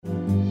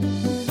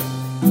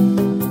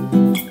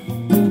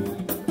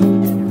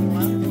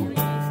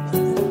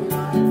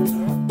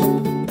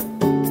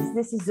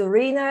This is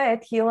Zarina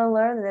at Heal and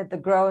Learn and at the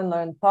Grow and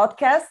Learn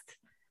podcast.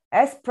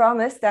 As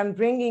promised, I'm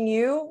bringing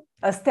you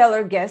a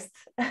stellar guest.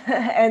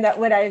 And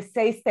when I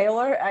say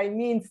stellar, I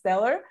mean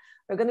stellar.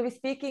 We're going to be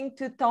speaking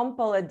to Tom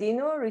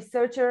Palladino,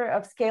 researcher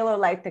of scalar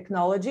light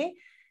technology.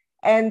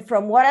 And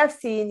from what I've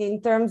seen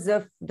in terms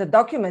of the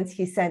documents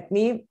he sent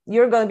me,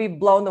 you're going to be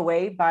blown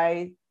away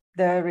by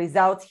the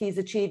results he's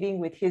achieving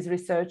with his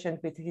research and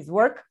with his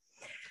work.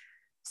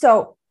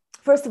 So,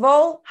 first of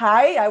all,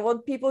 hi, I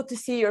want people to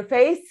see your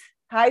face.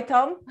 Hi,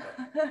 Tom.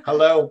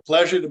 Hello,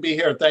 pleasure to be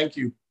here. Thank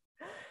you.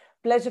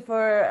 Pleasure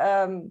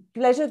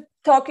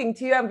talking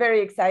to you. I'm very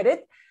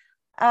excited.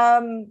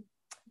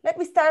 Let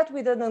me start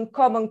with an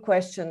uncommon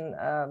question,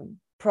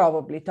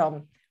 probably,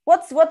 Tom.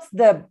 What's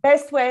the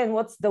best way and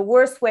what's the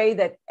worst way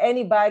that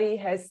anybody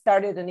has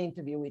started an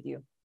interview with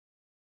you?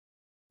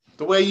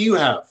 The way you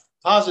have,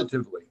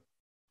 positively.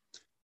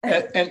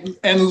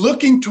 And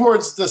looking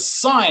towards the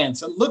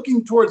science and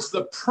looking towards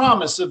the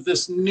promise of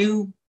this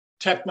new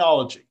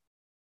technology.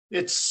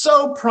 It's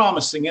so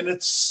promising and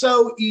it's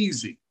so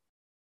easy.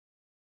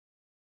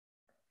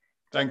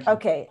 Thank you.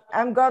 Okay,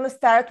 I'm going to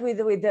start with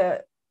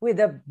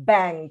a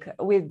bang,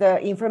 with the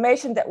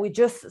information that we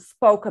just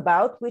spoke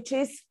about, which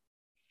is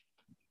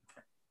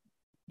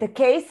the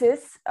cases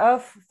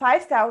of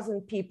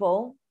 5,000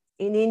 people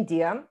in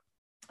India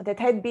that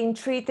had been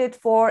treated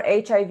for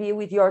HIV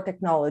with your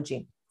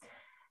technology.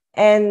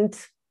 And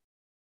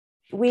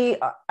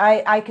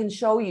I can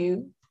show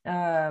you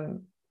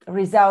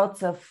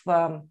results of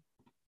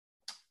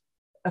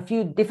a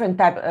few different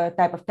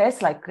type of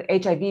tests, like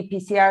HIV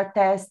PCR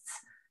tests,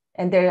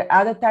 and there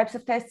are other types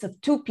of tests of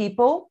 2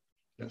 people.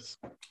 Yes.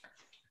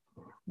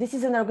 This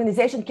is an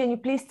organization. Can you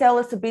please tell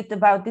us a bit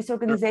about this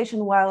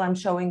organization while I'm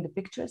showing the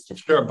pictures?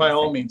 Sure, by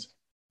all means.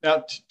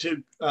 Now,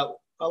 to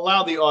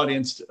allow the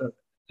audience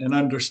an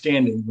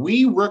understanding,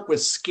 we work with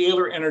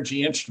scalar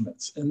energy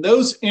instruments, and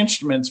those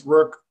instruments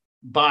work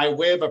by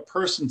way of a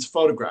person's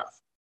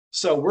photograph.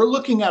 So we're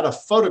looking at a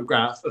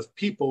photograph of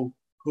people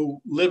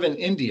who live in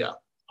India.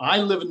 I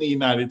live in the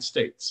United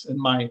States, and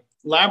my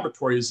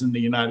laboratory is in the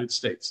United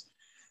States.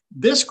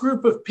 This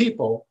group of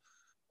people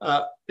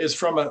is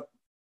from a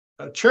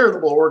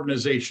charitable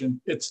organization.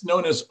 It's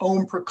known as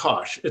Om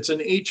Prakash. It's an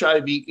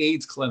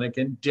HIV/AIDS clinic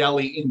in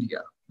Delhi,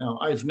 India. Now,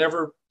 I've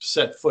never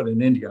set foot in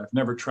India. I've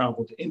never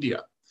traveled to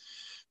India.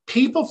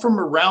 People from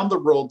around the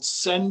world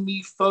send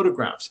me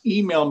photographs,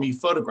 email me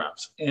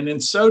photographs. And in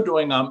so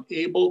doing, I'm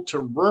able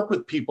to work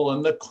with people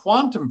in the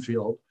quantum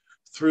field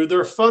through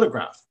their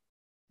photograph.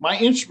 My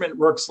instrument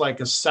works like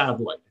a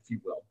satellite, if you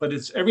will, but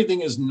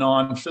everything is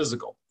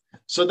non-physical.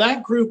 So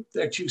that group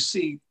that you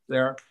see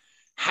there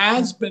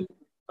has been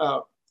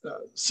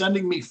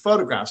sending me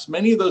photographs.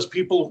 Many of those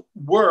people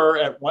were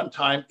at one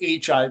time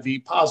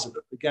HIV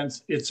positive. Again,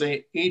 it's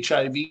a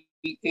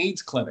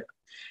HIV/AIDS clinic.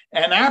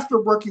 And after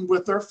working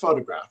with their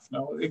photograph,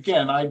 now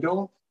again, I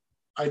don't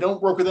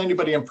work with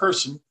anybody in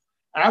person.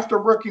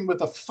 After working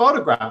with a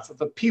photograph of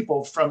the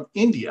people from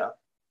India,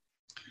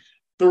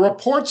 the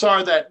reports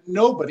are that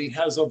nobody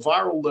has a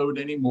viral load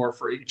anymore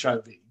for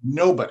HIV.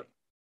 Nobody.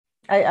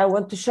 I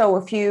want to show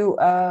a few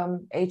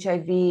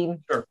HIV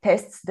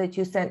tests that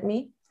you sent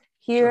me.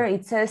 Here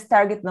it says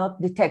target not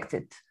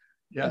detected.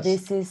 Yes.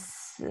 This is,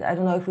 I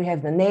don't know if we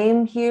have the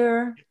name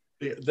here.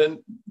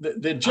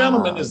 The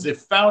gentleman is the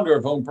founder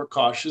of Om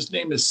Prakash. His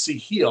name is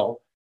Sahil,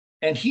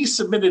 and he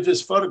submitted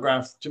his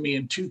photograph to me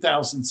in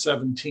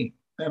 2017.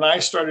 And I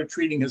started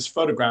treating his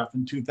photograph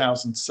in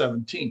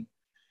 2017.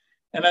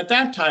 And at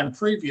that time,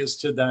 previous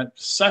to that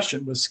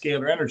session with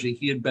Scalar Energy,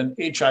 he had been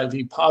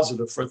HIV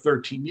positive for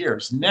 13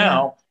 years.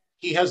 Now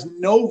he has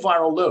no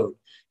viral load.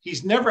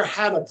 He's never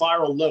had a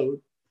viral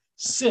load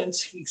since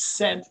he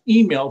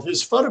emailed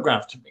his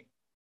photograph to me.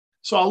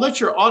 So I'll let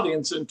your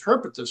audience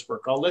interpret this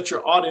work. I'll let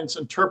your audience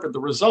interpret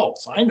the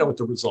results. I know what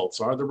the results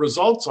are. The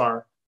results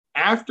are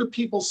after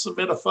people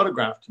submit a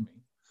photograph to me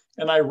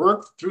and I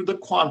work through the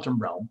quantum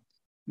realm,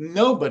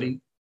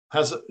 nobody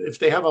has, if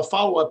they have a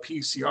follow-up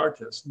PCR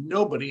test,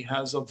 nobody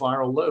has a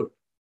viral load.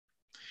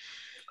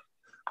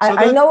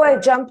 I know I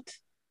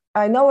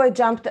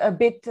jumped a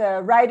bit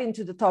right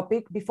into the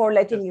topic before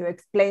letting you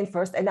explain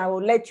first, and I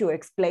will let you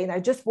explain.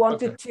 I just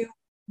wanted to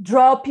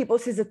draw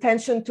people's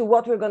attention to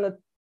what we're going to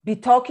be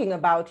talking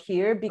about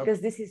here, because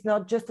this is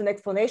not just an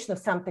explanation of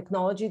some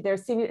technology.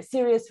 There's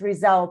serious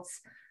results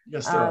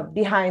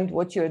behind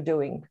what you're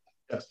doing.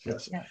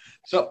 Yes. Yeah.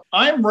 So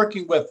I'm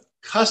working with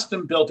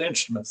custom-built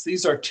instruments.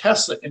 These are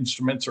Tesla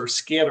instruments or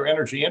scalar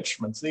energy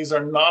instruments. These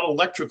are not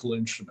electrical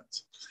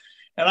instruments.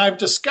 And I've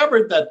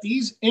discovered that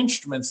these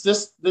instruments,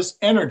 this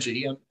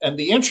energy and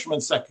the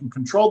instruments that can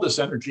control this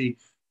energy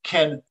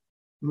can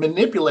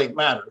manipulate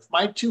matter. If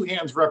my 2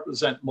 hands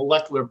represent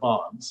molecular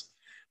bonds,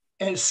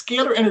 and a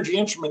scalar energy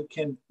instrument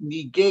can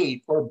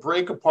negate or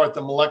break apart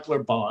the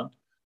molecular bond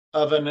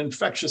of an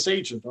infectious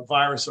agent, a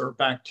virus or a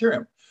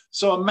bacterium.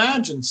 So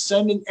imagine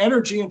sending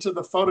energy into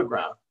the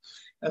photograph,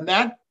 and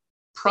that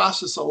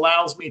process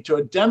allows me to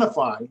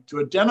identify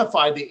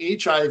the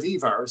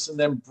HIV virus and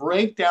then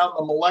break down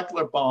the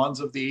molecular bonds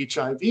of the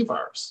HIV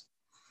virus.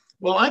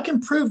 Well, I can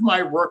prove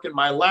my work in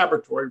my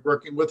laboratory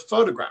working with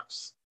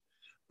photographs,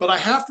 but I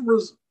have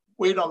to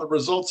wait on the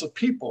results of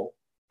people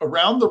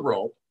around the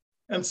world.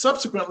 And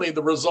subsequently,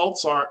 the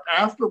results are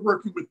after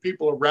working with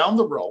people around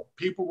the world,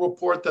 people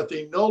report that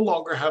they no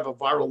longer have a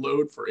viral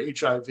load for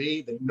HIV.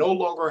 They no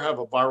longer have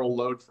a viral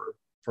load for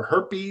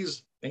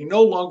herpes. They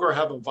no longer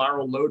have a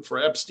viral load for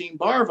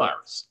Epstein-Barr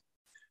virus.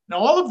 Now,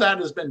 all of that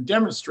has been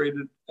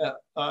demonstrated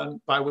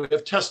by way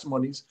of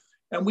testimonies,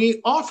 and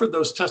we offer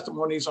those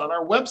testimonies on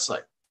our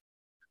website.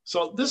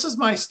 So this is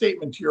my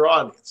statement to your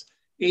audience.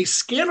 A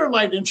scalar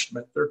light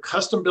instrument, they're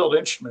custom-built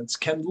instruments,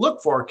 can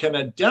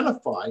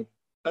identify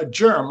a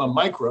germ, a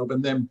microbe,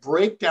 and then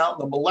break down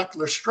the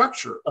molecular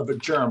structure of a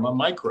germ, a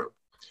microbe.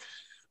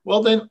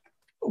 Well, then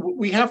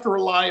we have to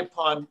rely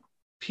upon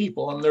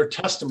people and their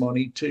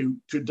testimony to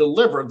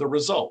deliver the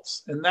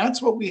results. And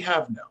that's what we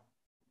have now.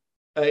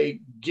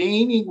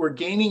 We're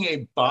gaining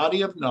a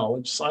body of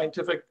knowledge,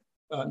 scientific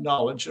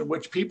knowledge, in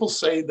which people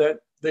say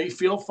that they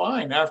feel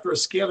fine after a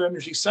scalar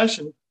energy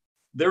session.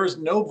 There is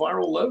no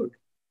viral load.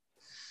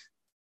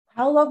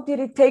 How long did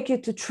it take you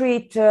to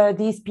treat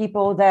these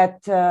people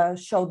that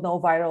showed no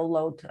viral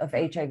load of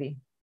HIV?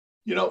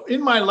 You know,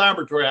 in my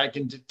laboratory, I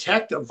can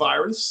detect a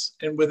virus,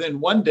 and within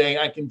one day,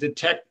 I can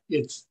detect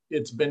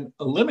it's been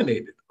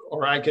eliminated,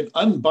 or I can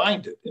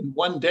unbind it in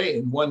one day,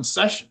 in one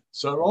session.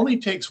 So it only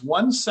takes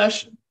one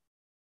session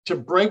to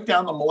break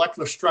down the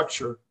molecular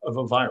structure of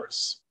a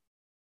virus.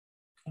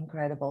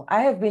 Incredible.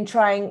 I have been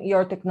trying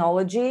your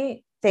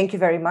technology. Thank you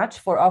very much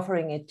for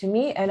offering it to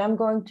me. And I'm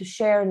going to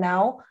share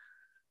now,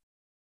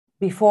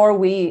 before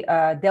we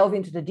delve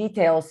into the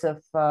details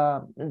of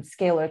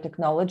scalar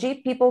technology,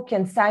 people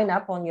can sign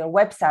up on your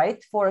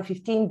website for a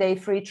 15-day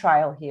free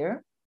trial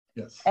here.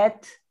 Yes.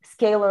 At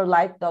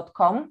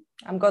scalarlight.com.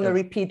 I'm going to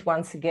Yes. repeat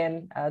once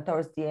again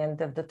towards the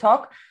end of the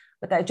talk,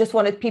 but I just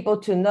wanted people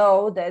to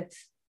know that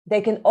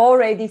they can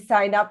already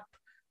sign up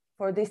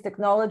for this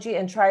technology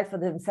and try it for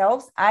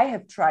themselves. I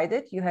have tried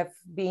it. You have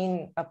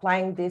been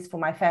applying this for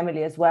my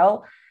family as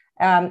well.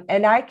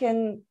 And I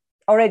can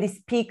already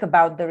speak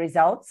about the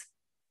results.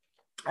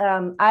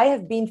 I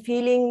have been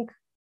feeling,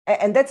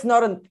 and that's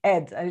not an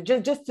ad,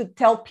 just to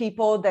tell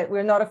people that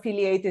we're not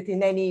affiliated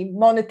in any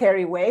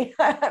monetary way.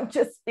 I'm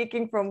just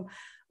speaking from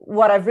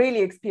what I've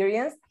really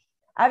experienced.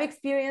 I've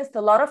experienced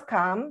a lot of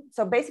calm.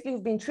 So basically,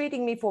 he's been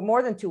treating me for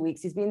more than 2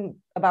 weeks. It's been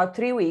about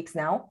 3 weeks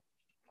now,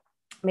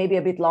 maybe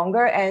a bit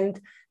longer. And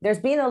there's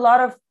been a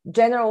lot of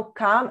general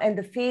calm and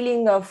the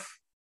feeling of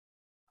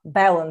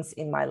balance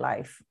in my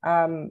life.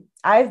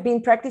 I've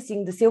been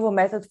practicing the Silva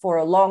method for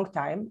a long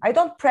time. I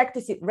don't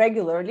practice it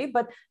regularly,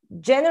 but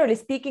generally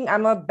speaking,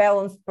 I'm a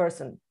balanced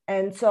person.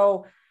 And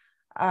so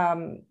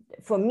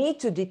for me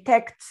to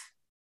detect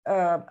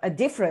a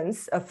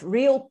difference of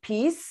real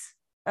peace,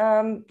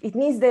 it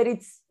means that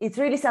it's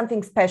really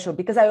something special,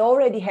 because I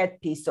already had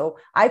peace. So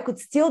I could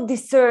still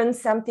discern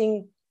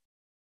something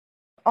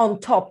on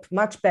top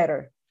much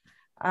better.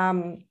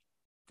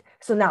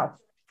 So now,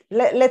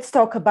 let's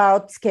talk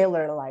about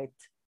scalar light.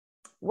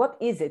 What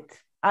is it?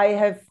 I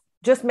have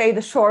just made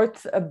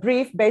a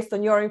brief based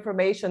on your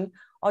information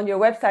on your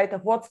website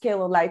of what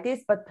scalar light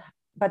is, but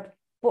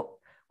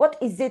what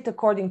is it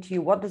according to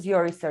you? What does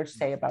your research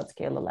say about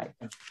scalar light?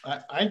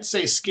 I'd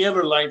say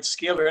scalar light,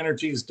 scalar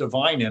energy is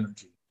divine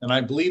energy. And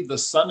I believe the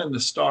sun and the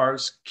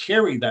stars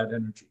carry that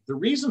energy. The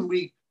reason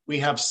we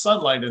have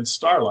sunlight and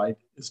starlight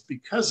is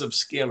because of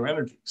scalar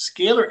energy.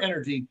 Scalar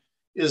energy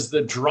is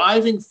the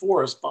driving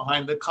force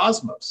behind the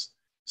cosmos.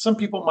 Some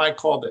people might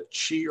call that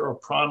chi or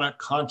prana,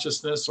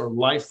 consciousness or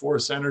life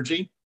force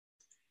energy.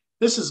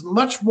 This is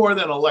much more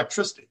than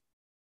electricity.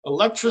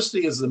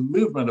 Electricity is the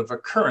movement of a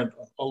current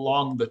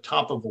along the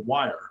top of a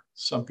wire,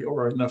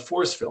 or in a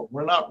force field.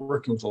 We're not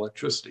working with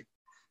electricity.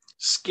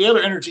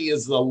 Scalar energy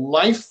is the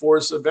life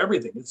force of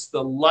everything. It's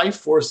the life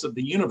force of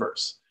the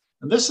universe.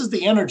 And this is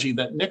the energy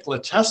that Nikola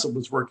Tesla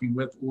was working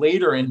with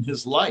later in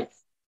his life.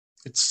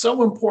 It's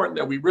so important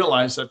that we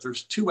realize that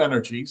there's two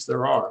energies,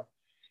 there are.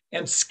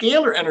 And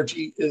scalar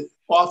energy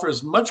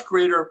offers much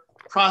greater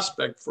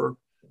prospect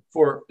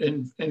for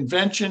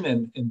invention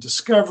and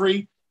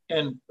discovery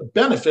and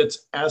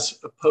benefits as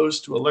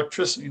opposed to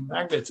electricity and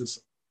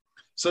magnetism.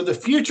 So the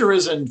future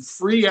isn't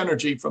free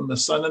energy from the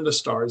sun and the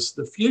stars.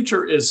 The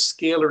future is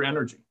scalar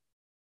energy.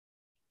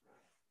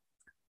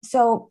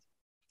 So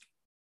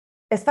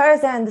as far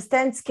as I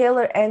understand,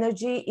 scalar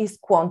energy is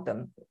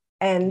quantum.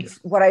 And yes,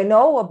 what I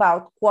know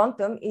about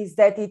quantum is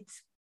that it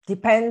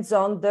depends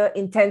on the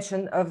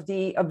intention of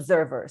the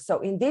observer. So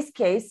in this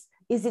case,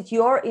 is it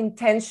your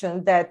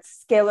intention that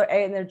scalar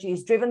energy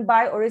is driven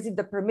by, or is it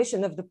the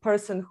permission of the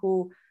person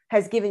who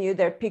has given you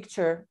their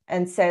picture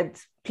and said,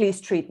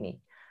 please treat me?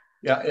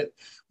 Yeah,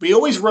 we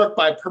always work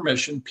by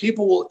permission.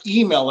 People will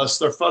email us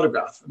their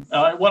photograph.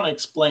 Now, I want to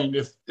explain,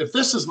 if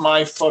this is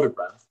my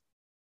photograph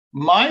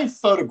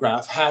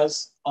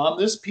has on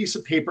this piece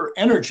of paper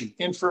energy,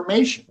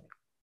 information.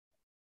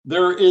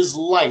 There is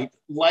light.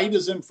 Light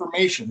is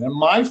information. And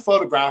my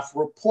photograph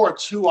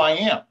reports who I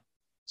am.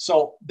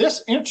 So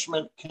this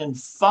instrument can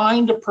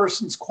find a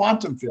person's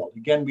quantum field.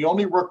 Again, we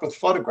only work with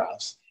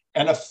photographs.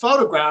 And a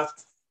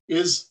photograph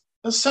is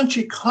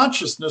essentially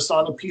consciousness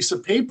on a piece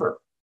of paper.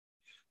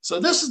 So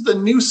this is the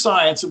new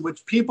science in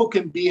which people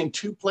can be in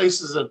two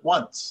places at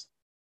once.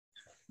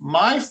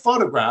 My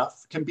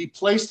photograph can be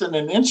placed in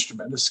an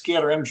instrument, a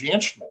scalar energy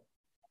instrument,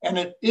 and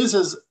it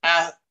is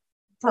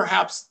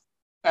perhaps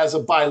as a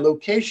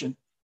bilocation,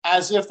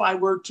 as if I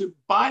were to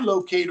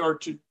bilocate or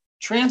to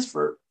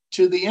transfer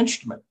to the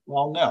instrument.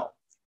 Well, no,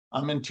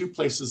 I'm in two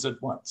places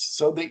at once.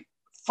 So the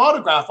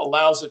photograph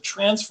allows a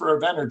transfer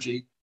of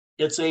energy.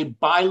 It's a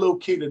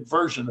bilocated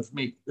version of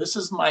me. This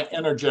is my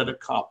energetic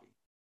copy.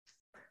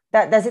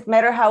 Does it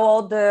matter how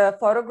old the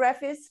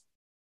photograph is?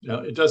 No,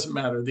 it doesn't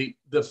matter.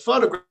 The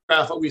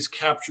photograph always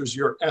captures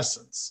your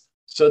essence.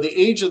 So the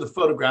age of the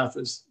photograph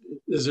is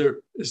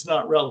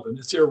not relevant.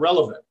 It's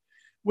irrelevant,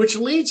 which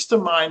leads to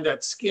mind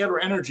that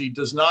scalar energy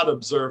does not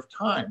observe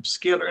time.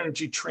 Scalar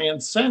energy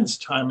transcends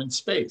time and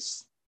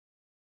space.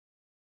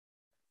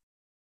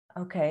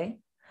 Okay.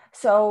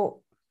 So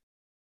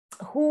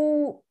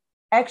who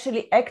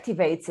actually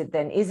activates it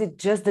then? Is it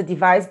just the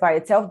device by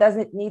itself?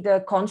 Doesn't it need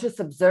a conscious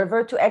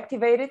observer to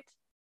activate it?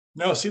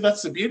 No, see,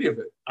 that's the beauty of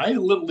it. I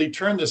literally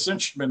turn this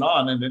instrument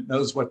on and it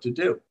knows what to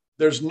do.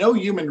 There's no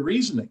human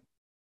reasoning.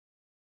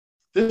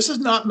 This is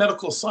not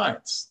medical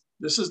science.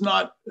 This is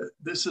not,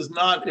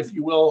 if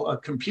you will, a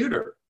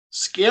computer.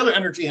 Scalar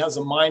energy has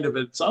a mind of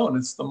its own.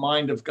 It's the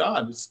mind of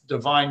God. It's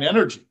divine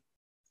energy.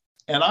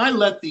 And I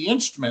let the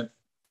instrument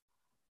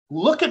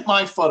look at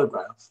my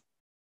photograph,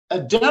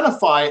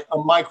 identify a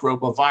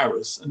microbe, a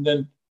virus, and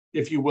then,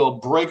 if you will,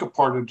 break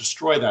apart or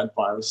destroy that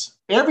virus.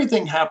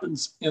 Everything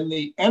happens in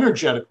the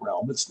energetic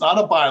realm. It's not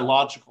a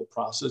biological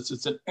process.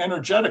 It's an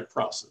energetic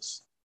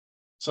process.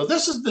 So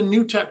this is the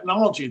new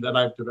technology that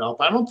I've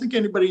developed. I don't think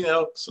anybody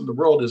else in the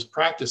world is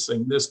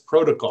practicing this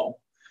protocol.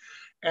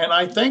 And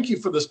I thank you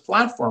for this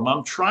platform.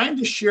 I'm trying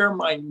to share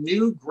my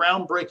new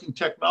groundbreaking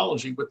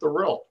technology with the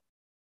world.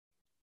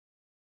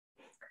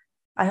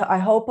 I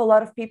hope a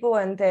lot of people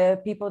and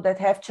people that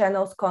have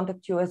channels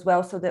contact you as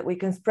well so that we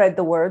can spread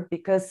the word,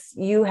 because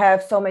you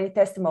have so many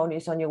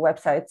testimonies on your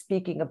website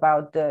speaking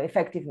about the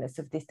effectiveness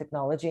of this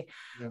technology.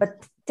 Yeah.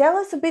 But tell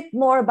us a bit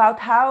more about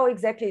how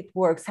exactly it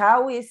works.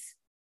 How is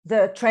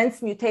the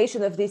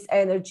transmutation of this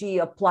energy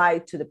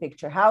applied to the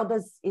picture? How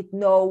does it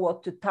know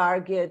what to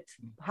target,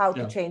 how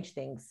to change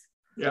things?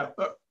 Yeah,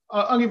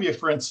 I'll give you,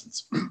 for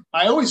instance,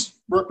 I always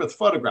work with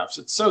photographs.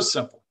 It's so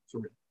simple for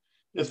me.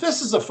 If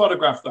this is a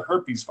photograph of the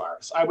herpes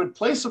virus, I would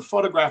place a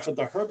photograph of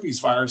the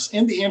herpes virus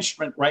in the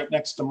instrument right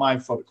next to my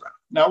photograph.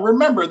 Now,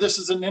 remember, this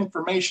is an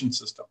information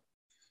system.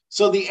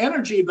 So the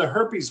energy of the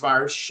herpes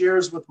virus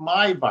shares with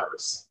my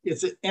virus.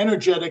 It's an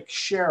energetic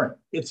sharing.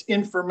 It's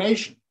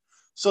information.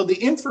 So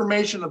the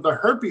information of the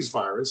herpes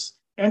virus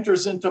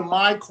enters into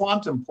my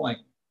quantum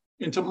plane,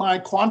 into my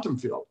quantum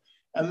field.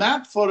 And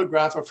that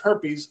photograph of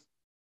herpes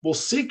will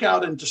seek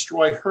out and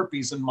destroy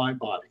herpes in my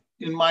body,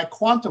 in my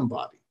quantum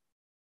body.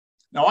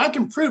 Now, I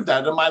can prove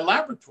that in my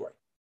laboratory.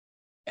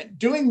 And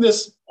doing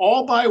this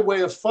all by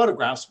way of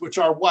photographs, which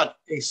are what?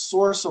 A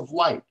source of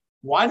light.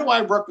 Why do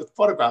I work with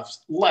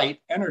photographs?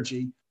 Light,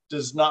 energy,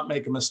 does not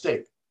make a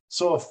mistake.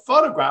 So a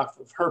photograph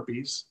of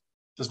herpes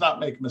does not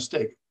make a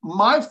mistake.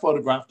 My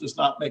photograph does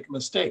not make a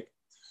mistake.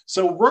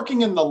 So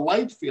working in the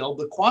light field,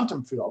 the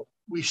quantum field,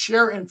 we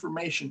share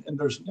information and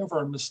there's never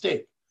a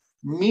mistake.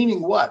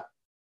 Meaning what?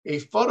 A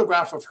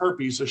photograph of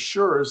herpes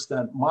assures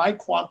that my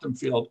quantum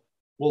field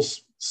will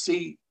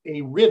see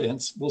a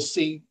riddance, will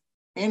see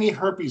any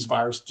herpes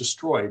virus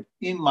destroyed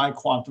in my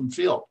quantum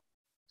field.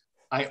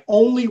 I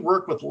only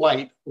work with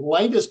light.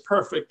 Light is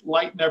perfect.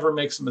 Light never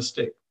makes a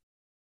mistake.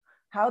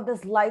 How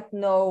does light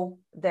know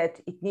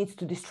that it needs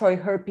to destroy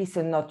herpes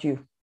and not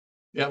you?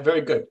 Yeah,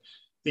 very good.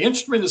 The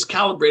instrument is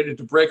calibrated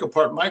to break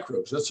apart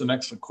microbes. That's an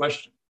excellent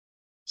question.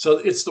 So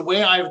it's the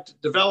way I've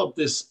developed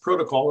this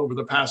protocol over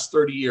the past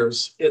 30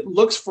 years. It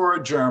looks for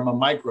a germ, a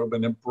microbe,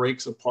 and it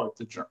breaks apart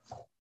the germ.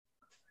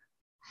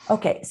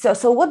 Okay,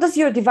 so what does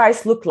your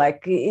device look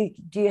like?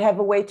 Do you have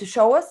a way to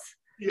show us?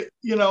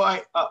 You know,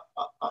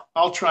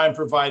 I'll try and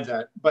provide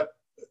that. But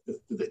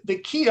the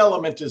key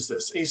element is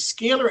this. A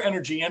scalar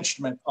energy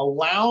instrument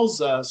allows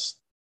us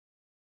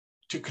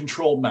to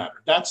control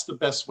matter. That's the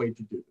best way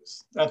to do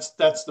this.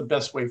 That's the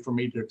best way for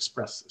me to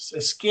express this. A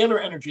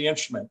scalar energy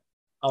instrument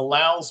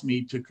allows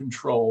me to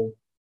control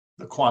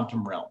the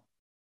quantum realm.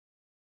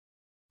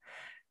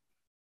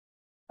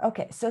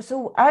 Okay,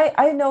 so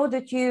I know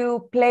that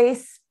you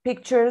place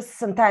pictures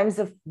sometimes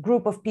of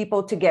group of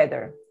people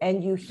together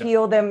and you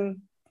heal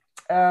them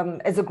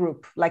as a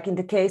group, like in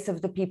the case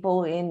of the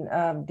people in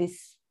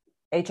this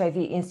HIV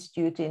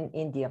Institute in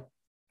India.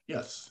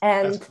 Yes.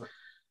 And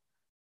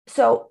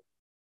so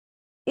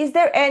is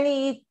there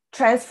any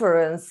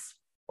transference,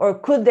 or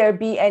could there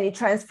be any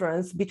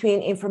transference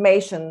between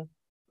information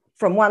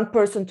from one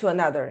person to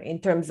another in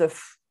terms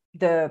of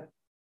the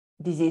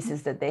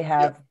diseases that they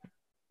have?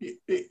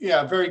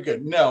 Yeah, very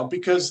good. No,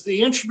 because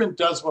the instrument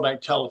does what I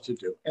tell it to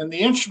do. And the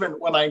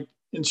instrument, when I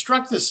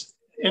instruct this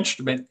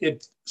instrument,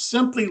 it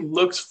simply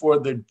looks for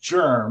the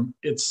germ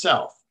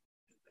itself.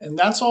 And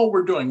that's all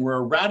we're doing. We're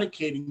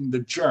eradicating the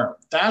germ.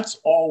 That's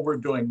all we're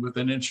doing with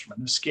an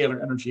instrument, a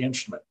scalar energy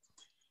instrument.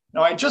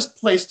 Now, I just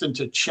placed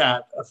into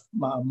chat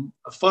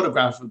a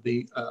photograph of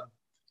the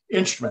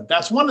instrument.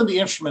 That's one of the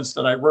instruments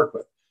that I work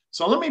with.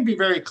 So let me be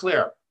very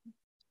clear.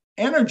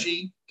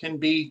 Energy can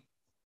be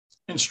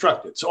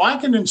instructed. So I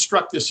can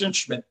instruct this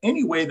instrument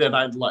any way that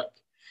I'd like.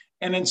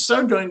 And in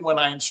so doing, when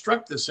I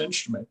instruct this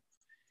instrument,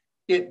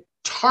 it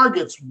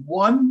targets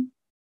one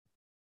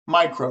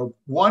microbe,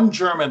 one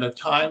germ at a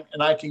time,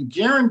 and I can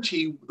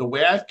guarantee the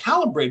way I've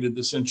calibrated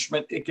this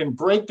instrument, it can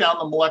break down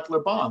the molecular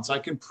bonds. I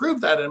can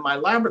prove that in my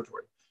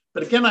laboratory.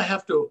 But again, I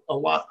have to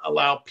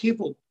allow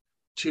people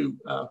to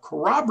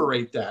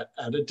corroborate that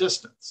at a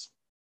distance.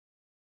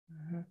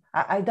 Mm-hmm.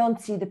 I don't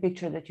see the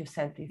picture that you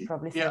sent. You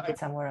probably sent it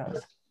somewhere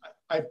else.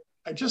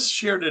 I just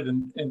shared it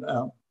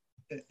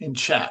in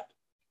chat.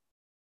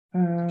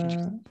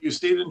 Do you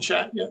see it in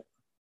chat yet?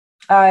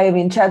 I'm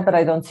in chat, but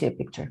I don't see a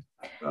picture.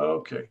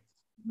 Okay,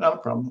 not a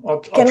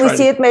problem. Can we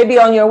see it maybe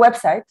on your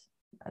website?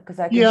 Because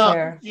I can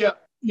share. Yeah.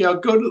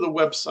 Go to the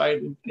website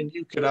and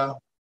you could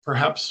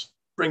perhaps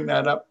bring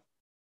that up.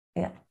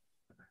 Yeah.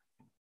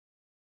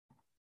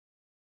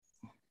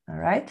 All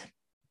right.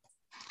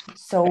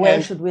 So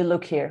where should we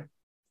look here?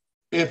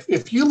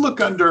 If you look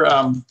under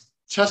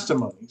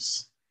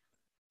testimonies,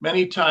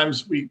 many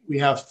times we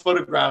have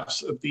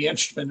photographs of the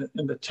instrument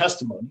in the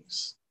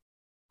testimonies.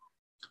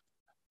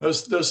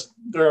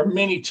 There are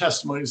many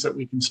testimonies that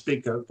we can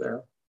speak of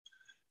there.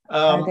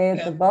 Are they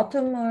at the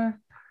bottom or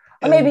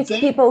maybe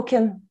people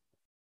can,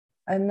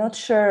 I'm not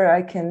sure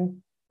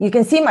you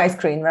can see my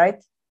screen,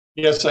 right?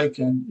 Yes, I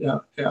can.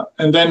 Yeah.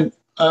 And then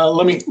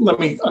let me,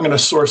 I'm going to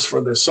source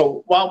for this.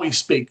 So while we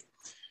speak,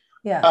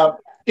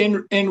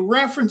 in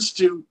reference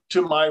to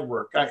my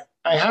work,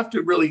 I have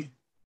to really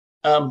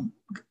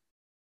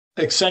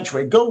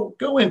accentuate,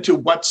 go into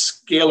what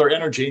scalar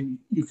energy.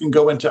 You can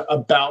go into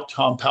about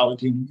Tom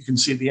Paladino. You can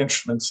see the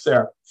instruments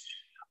there.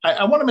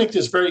 I want to make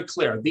this very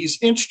clear. These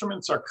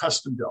instruments are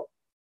custom built.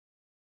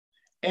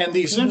 And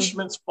these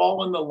instruments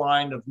fall in the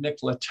line of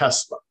Nikola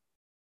Tesla.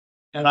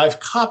 And I've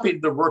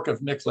copied the work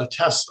of Nikola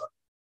Tesla.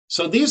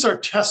 So these are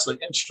Tesla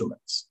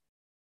instruments.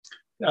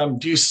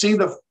 Do you see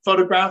the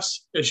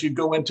photographs as you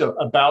go into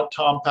about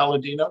Tom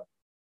Paladino?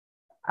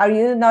 Are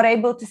you not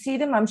able to see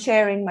them? I'm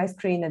sharing my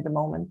screen at the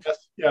moment.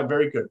 Yes. Yeah,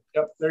 very good.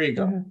 Yep, there you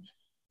go.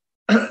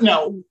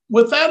 Now,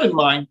 with that in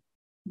mind,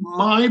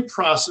 my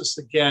process,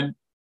 again,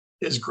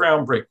 is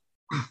groundbreaking.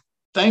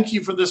 Thank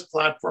you for this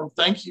platform.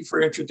 Thank you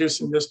for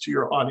introducing this to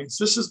your audience.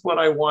 This is what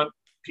I want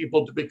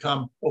people to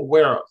become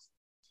aware of.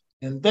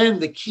 And then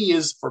the key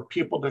is for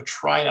people to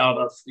try out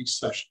our free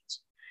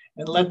sessions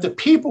and let the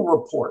people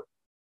report.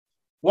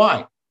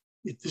 Why?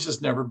 This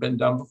has never been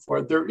done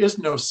before. There is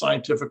no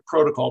scientific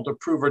protocol to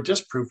prove or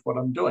disprove what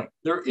I'm doing.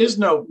 There is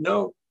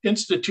no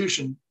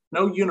institution,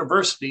 no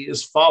university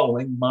is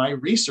following my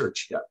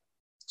research yet.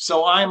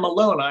 So I am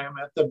alone. I am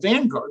at the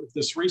vanguard of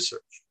this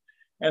research.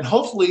 And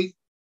hopefully,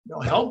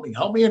 help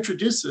me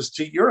introduce this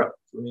to Europe.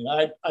 I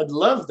mean, I'd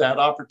love that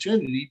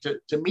opportunity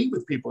to meet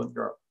with people in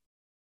Europe.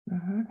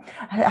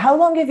 How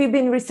long have you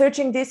been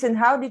researching this, and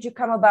how did you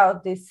come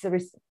about this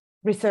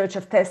research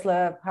of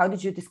Tesla? How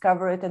did you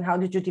discover it, and how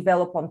did you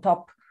develop on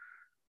top?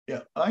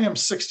 Yeah, I am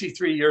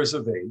 63 years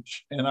of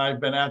age, and I've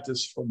been at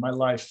this for my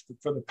life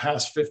for the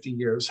past 50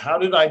 years. How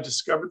did I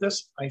discover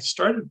this? I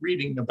started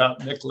reading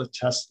about Nikola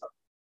Tesla,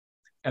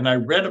 and I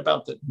read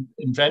about the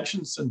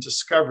inventions and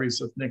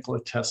discoveries of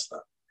Nikola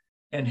Tesla.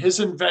 And his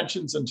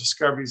inventions and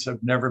discoveries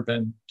have never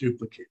been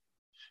duplicated.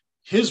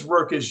 His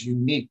work is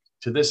unique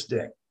to this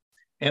day.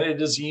 And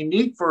it is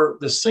unique for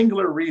the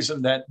singular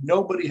reason that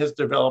nobody has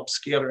developed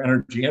scalar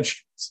energy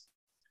instruments.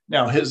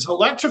 Now, his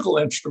electrical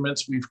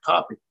instruments we've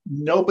copied.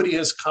 Nobody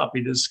has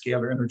copied his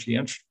scalar energy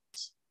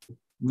instruments.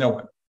 No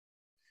one.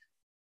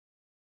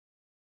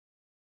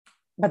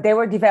 But they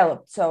were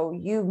developed. So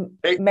you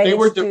they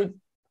were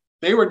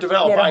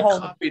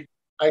developed.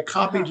 I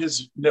copied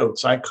his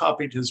notes. I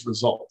copied his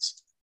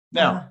results.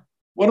 Now,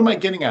 what am I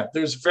getting at?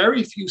 There's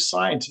very few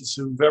scientists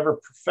who've ever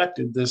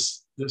perfected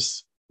this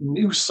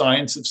new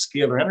science of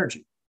scalar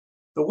energy.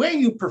 The way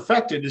you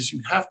perfect it is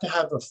you have to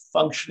have a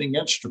functioning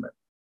instrument.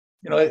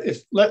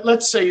 If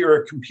let's say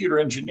you're a computer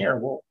engineer,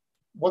 well,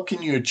 what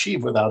can you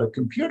achieve without a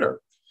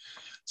computer?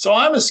 So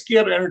I'm a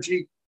scalar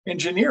energy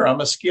engineer.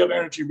 I'm a scalar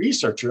energy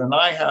researcher, and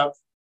I have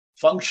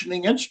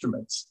functioning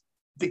instruments.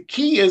 The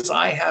key is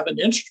I have an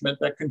instrument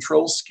that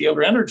controls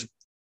scalar energy.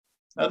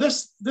 Now,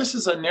 this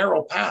is a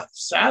narrow path.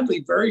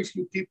 Sadly, very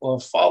few people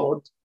have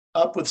followed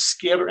up with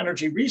scalar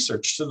energy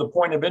research to the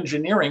point of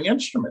engineering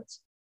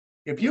instruments.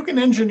 If you can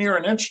engineer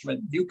an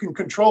instrument, you can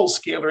control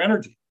scalar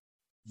energy.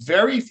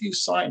 Very few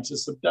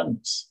scientists have done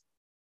this.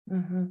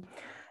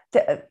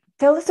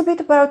 Tell us a bit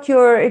about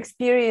your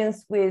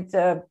experience with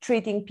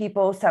treating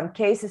people, some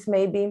cases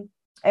maybe.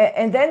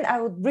 And then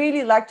I would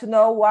really like to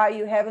know why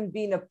you haven't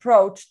been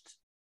approached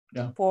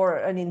for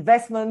an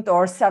investment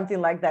or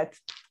something like that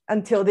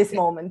until this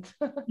moment.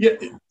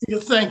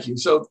 Thank you.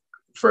 So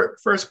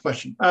first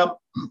question.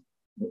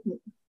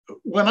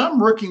 When I'm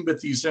working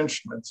with these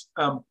instruments,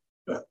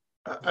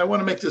 I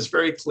want to make this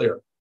very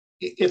clear.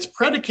 It's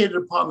predicated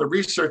upon the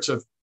research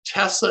of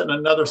Tessa and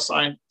another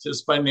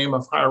scientist by name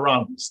of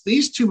Hieronymus.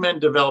 These two men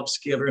developed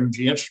scalar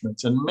energy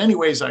instruments. In many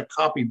ways, I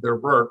copied their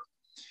work.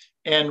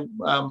 And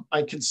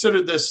I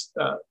consider this,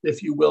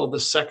 if you will, the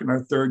second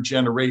or third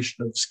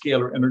generation of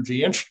scalar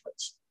energy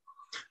instruments.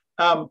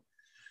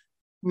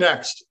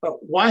 Next,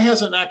 why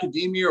hasn't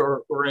academia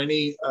or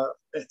any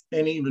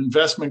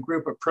investment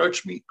group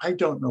approached me? I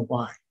don't know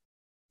why.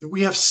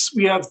 We have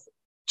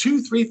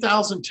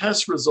 2,000-3,000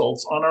 test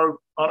results on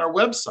our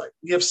website.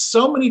 We have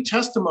so many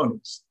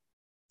testimonies.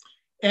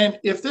 And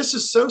if this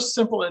is so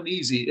simple and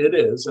easy, it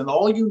is, and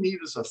all you need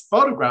is a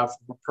photograph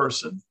of a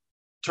person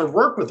to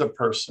work with a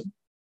person,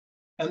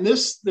 and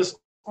this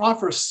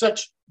offers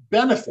such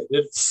benefit.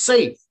 It's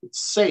safe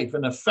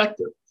and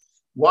effective.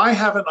 Why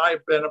haven't I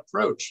been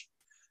approached?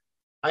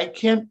 I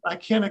can't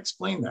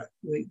explain that.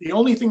 The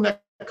only thing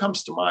that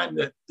comes to mind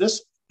that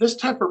this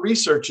type of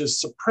research is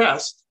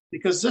suppressed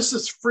because this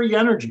is free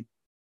energy.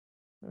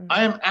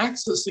 I am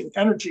accessing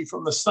energy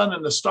from the sun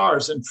and the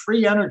stars, and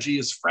free energy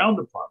is frowned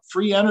upon.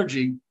 Free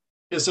energy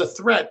is a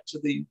threat to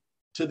the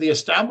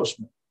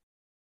establishment.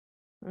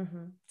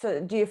 Mm-hmm.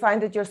 So do you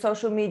find that your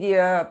social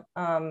media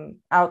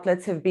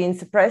outlets have been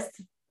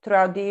suppressed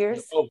throughout the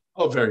years?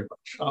 Oh, very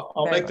much.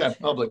 I'll make that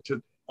public.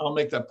 I'll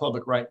make that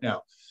public right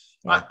now.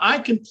 Yeah. I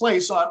can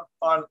place on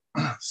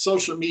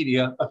social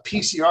media a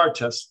PCR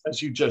test,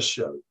 as you just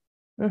showed,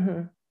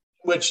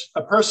 which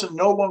a person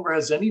no longer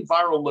has any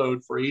viral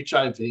load for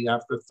HIV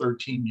after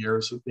 13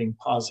 years of being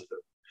positive.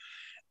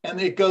 And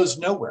it goes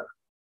nowhere.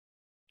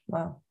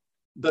 Wow.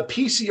 The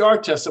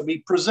PCR test that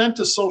we present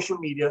to social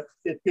media,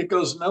 it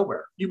goes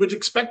nowhere. You would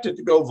expect it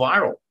to go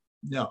viral.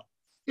 No,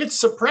 it's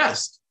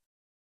suppressed.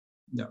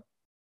 No.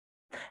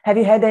 Have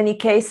you had any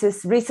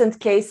recent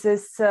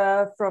cases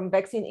from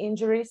vaccine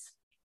injuries?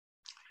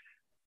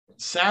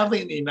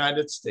 Sadly, in the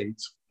United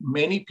States,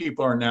 many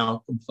people are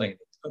now complaining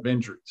of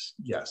injuries.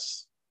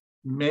 Yes,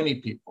 many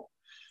people.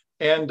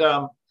 And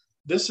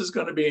this is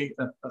going to be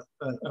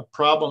a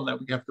problem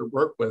that we have to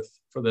work with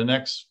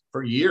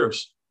for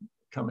years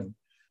coming.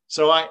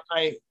 So I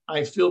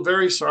feel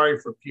very sorry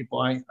for people.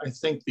 I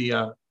think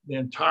the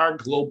entire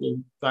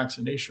global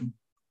vaccination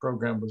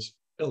program was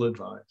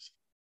ill-advised.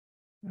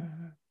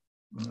 Mm-hmm.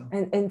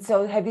 Yeah. And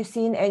so have you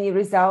seen any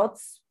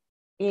results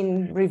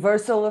in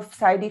reversal of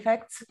side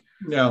effects?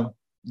 No,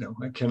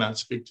 I cannot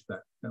speak to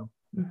that. No.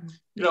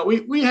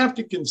 Mm-hmm. We have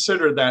to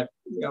consider that,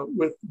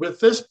 with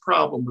this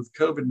problem with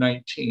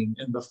COVID-19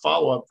 and the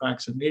follow-up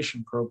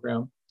vaccination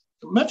program,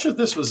 much of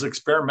this was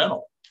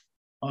experimental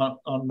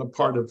on the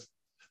part of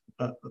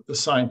the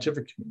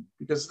scientific community,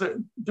 because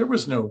there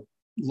was no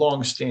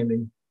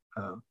long-standing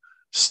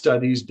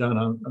studies done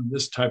on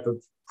this type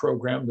of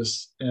program,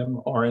 this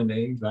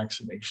mRNA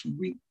vaccination.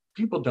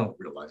 People don't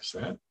realize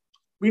that.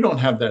 We don't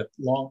have that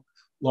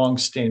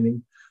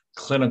long-standing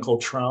clinical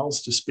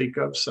trials to speak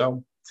of.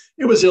 So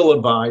it was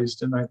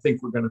ill-advised, and I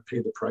think we're going to pay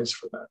the price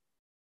for that.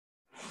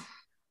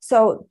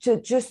 So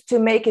just to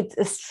make it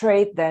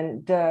straight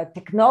then, the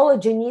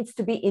technology needs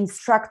to be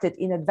instructed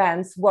in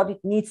advance what it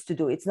needs to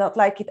do. It's not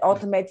like it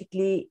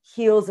automatically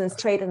heals and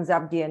straightens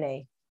up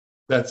DNA.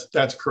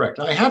 That's correct.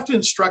 I have to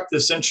instruct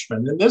this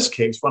instrument. In this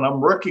case, when I'm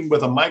working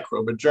with a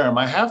microbe, a germ,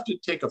 I have to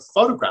take a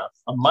photograph,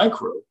 a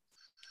microbe,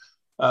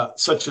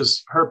 such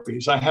as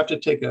herpes. I have to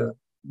take a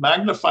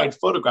magnified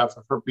photograph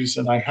of herpes,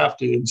 and I have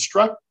to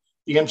instruct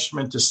the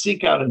instrument to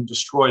seek out and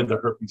destroy the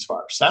herpes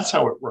virus. That's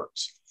how it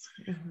works.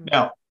 Mm-hmm.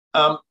 Now,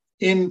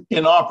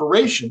 in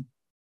operation,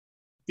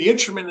 the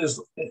instrument is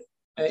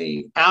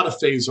a out of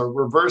phase or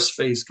reverse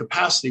phase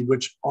capacity,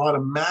 which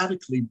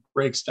automatically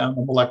breaks down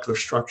the molecular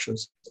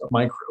structures of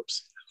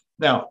microbes.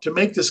 Now, to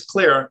make this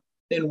clear,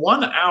 in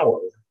 1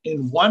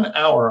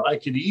 hour, I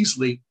could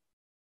easily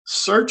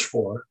search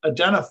for,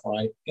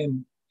 identify,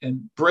 and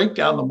break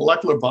down the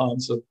molecular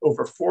bonds of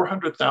over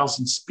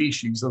 400,000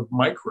 species of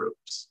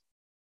microbes.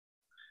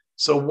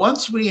 So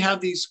once we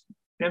have these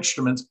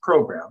instruments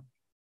programmed,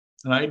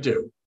 and I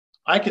do,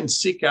 I can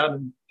seek out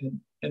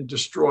and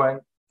destroy,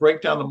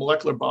 break down the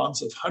molecular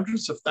bonds of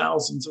hundreds of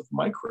thousands of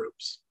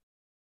microbes.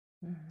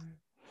 Mm-hmm.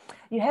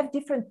 You have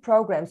different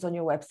programs on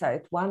your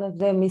website. One of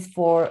them is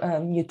for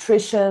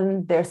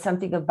nutrition. There's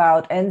something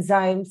about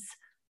enzymes.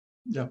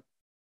 Yeah.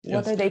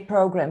 What are they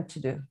programmed to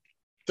do?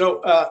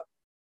 So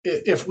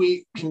if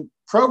we can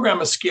program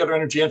a scalar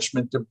energy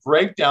instrument to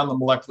break down the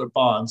molecular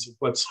bonds of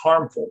what's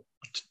harmful,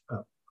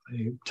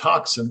 a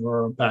toxin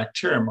or a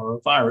bacterium or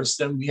a virus,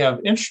 then we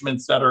have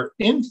instruments that are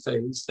in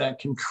phase that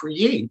can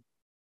create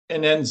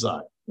an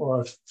enzyme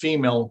or a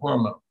female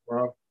hormone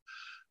or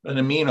an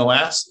amino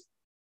acid.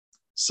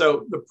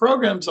 So the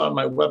programs on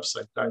my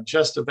website,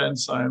 digestive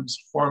enzymes,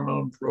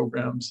 hormone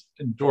programs,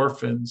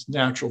 endorphins,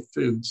 natural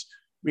foods,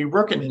 we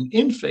work in an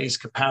in-phase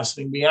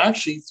capacity. We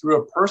actually,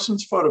 through a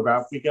person's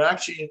photograph, we can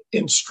actually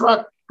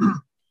instruct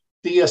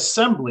the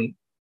assembly,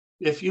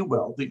 if you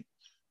will.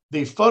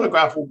 The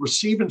photograph will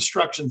receive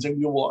instructions, and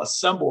we will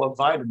assemble a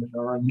vitamin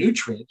or a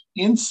nutrient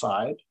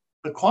inside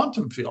the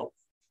quantum field.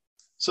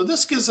 So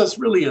this gives us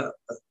really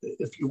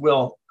if you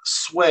will,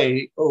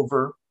 sway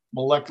over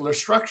molecular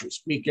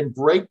structures. We can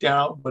break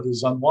down what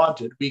is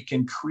unwanted. We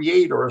can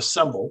create or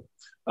assemble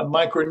a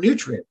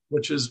micronutrient,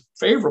 which is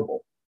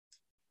favorable.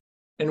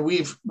 And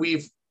we've,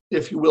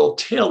 if you will,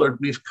 tailored,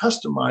 we've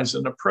customized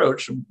an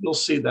approach, and you'll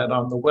see that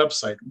on the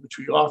website, in which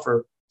we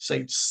offer,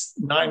 say,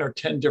 9 or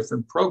 10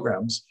 different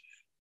programs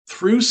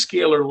through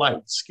scalar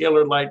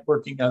light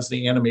working as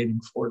the animating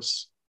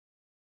force.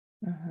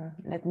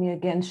 Let me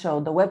again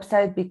show the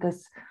website,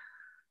 because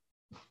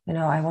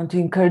I want to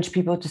encourage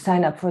people to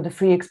sign up for the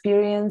free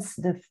experience,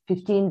 the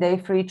 15-day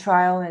free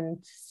trial, and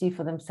see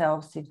for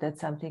themselves if that's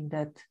something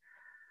that,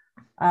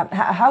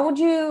 how would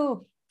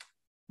you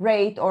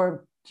rate,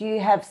 or do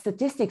you have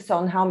statistics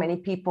on how many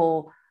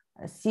people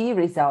see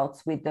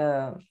results with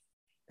the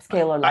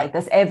scalar light?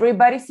 Does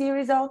everybody see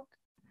results?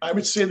 I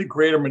would say the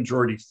greater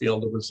majority feel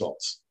the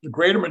results. The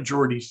greater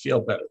majority feel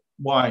better.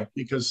 Why?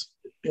 Because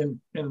in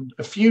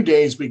a few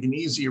days, we can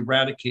easily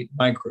eradicate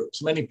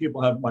microbes. Many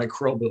people have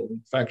microbial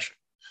infection.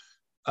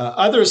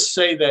 Others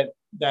say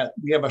that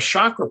we have a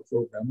chakra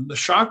program, and the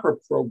chakra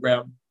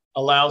program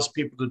allows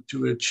people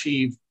to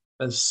achieve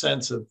a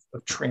sense of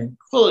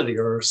tranquility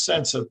or a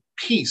sense of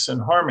peace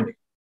and harmony.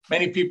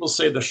 Many people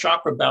say the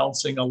chakra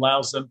balancing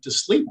allows them to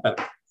sleep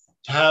better,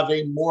 to have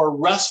a more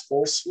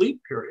restful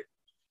sleep period.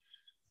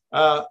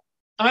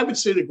 I would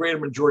say the greater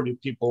majority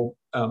of people,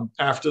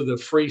 after the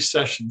free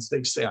sessions,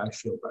 they say, I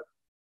feel better.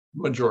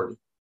 Majority.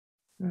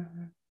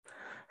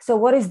 So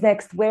what is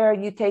next? Where are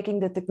you taking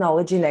the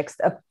technology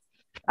next?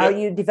 Are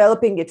you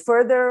developing it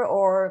further,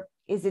 or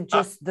is it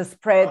just the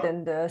spread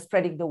and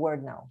spreading the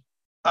word now?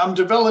 I'm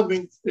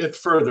developing it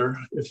further.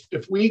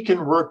 If we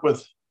can work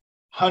with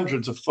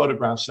hundreds of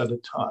photographs at a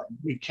time,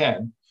 we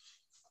can.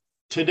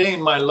 Today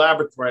in my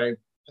laboratory,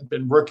 I've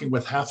been working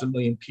with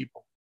 500,000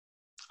 people.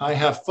 I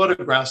have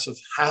photographs of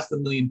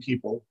 500,000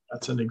 people.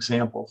 That's an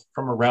example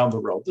from around the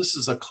world. This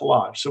is a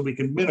collage, so we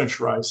can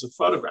miniaturize the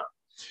photograph.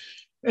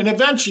 And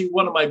eventually,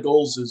 one of my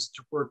goals is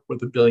to work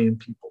with 1 billion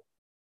people.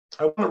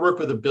 I want to work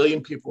with 1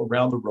 billion people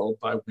around the world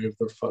by way of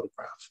their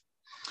photograph.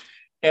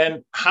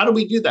 And how do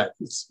we do that?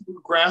 It's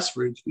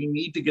grassroots. We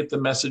need to get the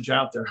message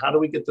out there. How do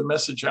we get the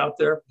message out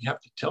there? We have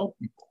to tell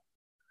people.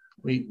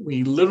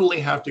 We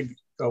literally have to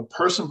go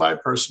person by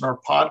person or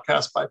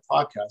podcast by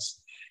podcast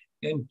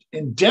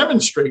and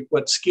demonstrate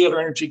what scalar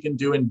energy can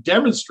do, and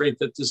demonstrate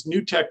that this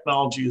new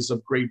technology is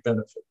of great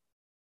benefit.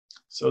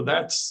 So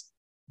that's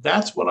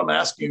what I'm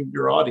asking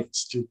your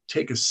audience, to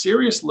take a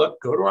serious look,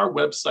 go to our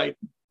website,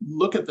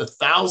 look at the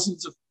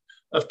thousands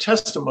of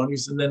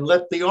testimonies, and then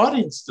let the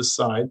audience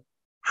decide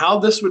how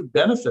this would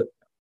benefit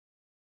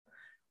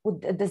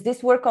them. Does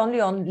this work only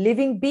on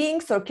living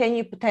beings, or can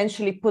you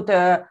potentially put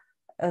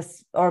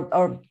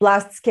or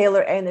blast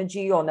scalar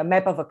energy on a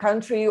map of a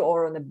country,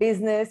 or on a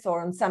business,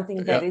 or on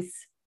something that is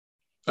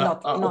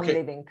not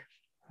non-living?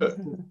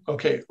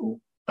 Okay,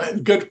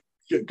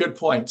 good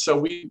point. So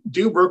we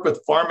do work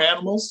with farm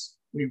animals.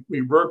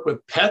 We work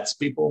with pets,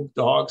 people,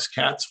 dogs,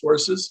 cats,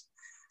 horses.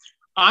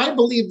 I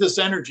believe this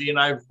energy, and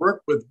I've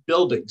worked with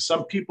buildings.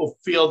 Some people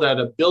feel that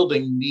a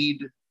building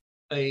need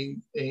a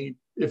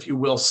if you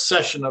will,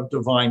 session of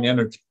divine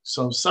energy.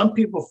 So some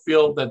people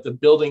feel that the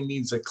building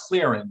needs a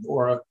clearing,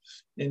 or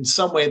in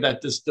some way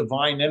that this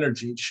divine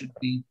energy should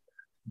be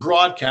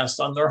broadcast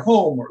on their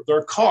home or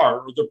their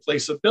car or their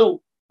place of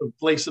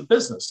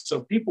business.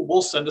 So people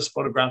will send us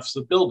photographs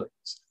of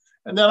buildings.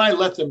 And then I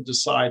let them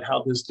decide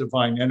how this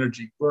divine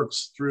energy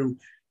works through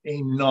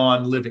a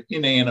non-living,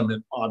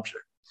 inanimate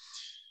object.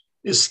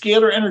 Is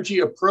scalar energy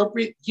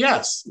appropriate?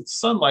 Yes, it's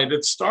sunlight,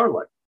 it's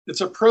starlight.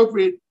 It's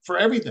appropriate for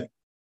everything.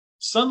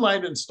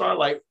 Sunlight and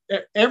starlight,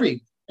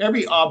 every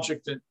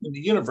object in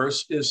the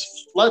universe is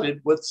flooded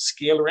with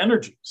scalar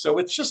energy. So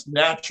it's just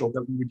natural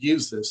that we would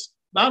use this,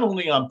 not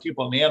only on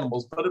people and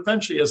animals, but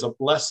eventually as a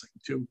blessing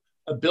to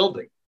a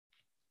building.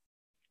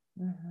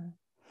 Mm-hmm.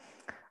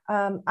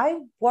 I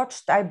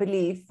watched, I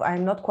believe,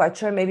 I'm not quite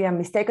sure, maybe I'm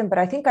mistaken, but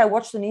I think I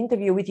watched an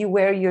interview with you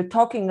where you're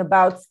talking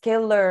about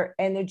scalar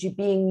energy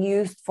being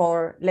used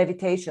for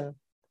levitation.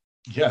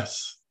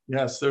 Yes.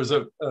 There's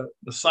a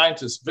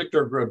scientist,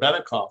 Viktor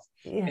Grebennikov,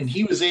 and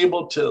he was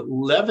able to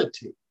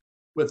levitate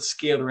with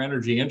scalar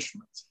energy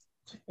instruments.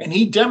 And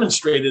he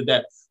demonstrated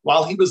that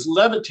while he was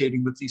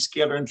levitating with these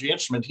scalar energy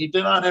instruments, he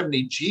did not have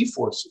any G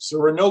forces. There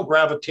were no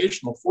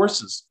gravitational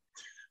forces.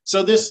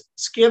 So this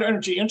scalar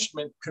energy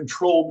instrument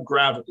controlled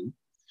gravity,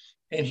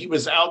 and he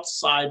was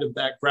outside of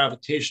that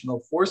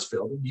gravitational force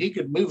field, and he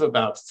could move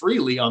about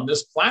freely on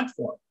this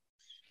platform.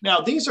 Now,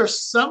 these are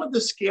some of the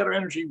scalar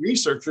energy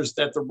researchers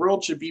that the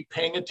world should be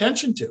paying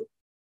attention to.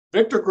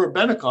 Viktor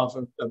Grebennikov,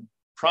 a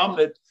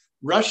prominent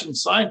Russian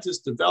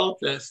scientist,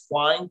 developed a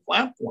flying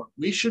platform.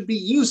 We should be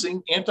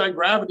using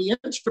anti-gravity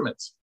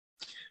instruments.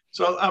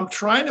 So I'm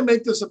trying to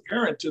make this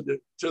apparent to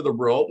the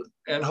world,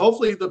 and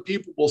hopefully the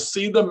people will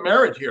see the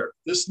merit here.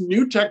 This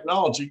new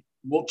technology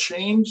will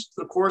change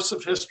the course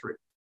of history.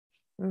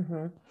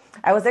 Mm-hmm.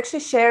 I was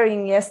actually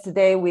sharing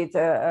yesterday with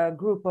a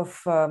group of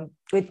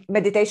with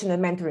meditation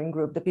and mentoring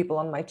group. The people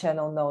on my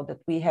channel know that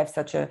we have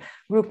such a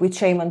group with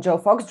Shaman Joe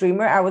Fox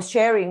Dreamer. I was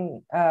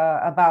sharing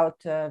about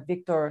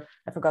Victor.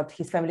 I forgot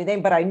his family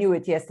name, but I knew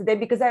it yesterday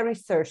because I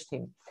researched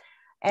him.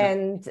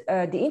 And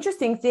the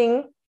interesting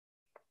thing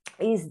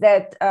is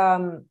that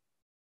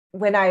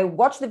when I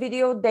watched the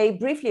video, they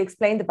briefly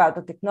explained about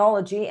the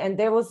technology, and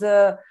there was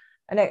a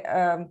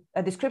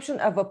description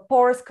of a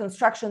porous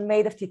construction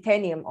made of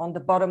titanium on the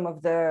bottom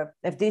of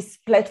this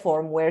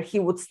platform where he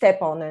would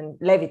step on and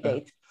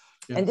levitate.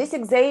 Yes. And this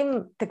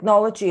same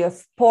technology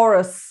of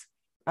porous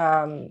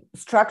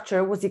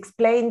structure was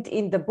explained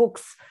in the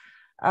books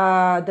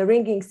The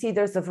Ringing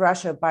Cedars of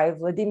Russia by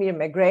Vladimir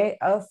Megre,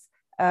 of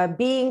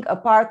being a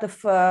part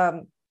of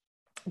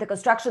the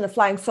construction of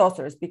flying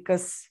saucers,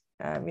 because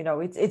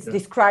it's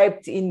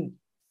described in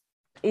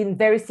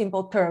very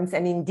simple terms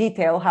and in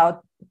detail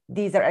how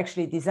these are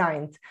actually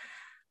designed.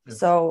 Yes.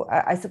 So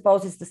I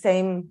suppose it's the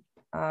same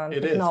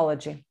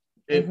technology.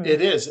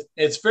 It is.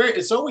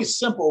 It's always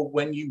simple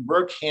when you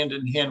work hand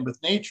in hand with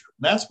nature.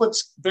 And that's what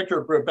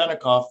Viktor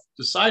Grebennikov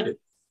decided.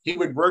 He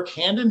would work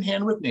hand in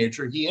hand with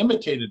nature. He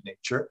imitated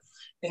nature,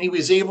 and he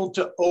was able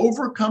to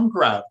overcome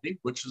gravity,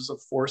 which is a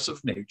force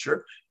of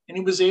nature, and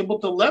he was able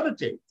to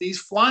levitate. These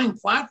flying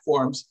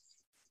platforms,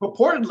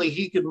 purportedly,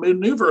 he could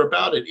maneuver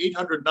about at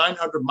 800,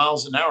 900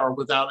 miles an hour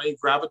without any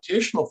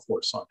gravitational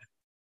force on him.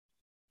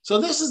 So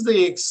this is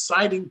the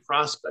exciting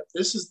prospect.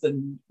 This is the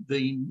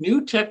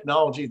new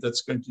technology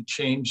that's going to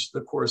change the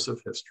course of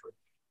history.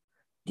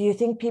 Do you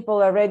think people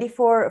are ready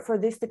for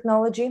this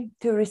technology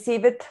to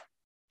receive it?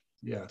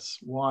 Yes.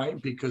 Why?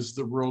 Because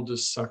the world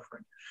is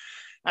suffering.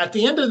 At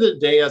the end of the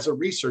day, as a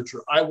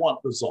researcher, I want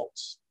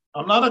results.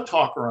 I'm not a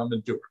talker, I'm a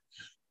doer.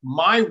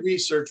 My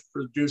research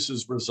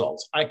produces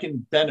results. I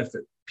can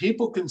benefit.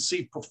 People can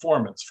see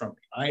performance from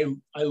me.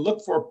 I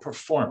look for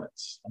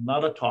performance. I'm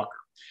not a talker.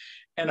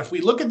 And if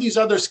we look at these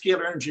other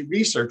scalar energy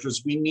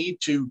researchers, we need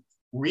to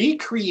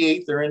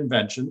recreate their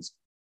inventions,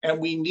 and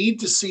we need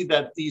to see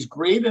that these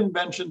great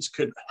inventions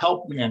could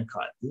help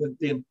mankind.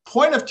 The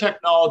point of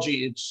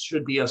technology, it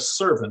should be a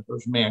servant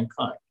of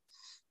mankind.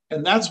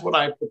 And that's what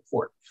I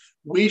purport.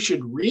 We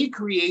should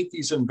recreate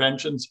these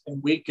inventions,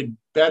 and we could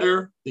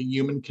better the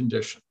human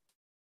condition.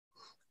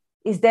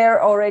 Is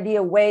there already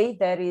a way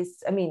that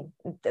is,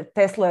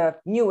 Tesla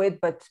knew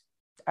it, but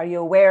are you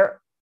aware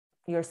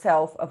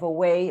yourself of a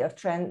way of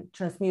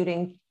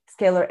transmuting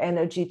scalar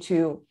energy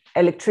to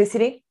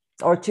electricity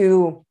or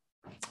to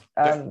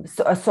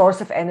a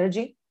source of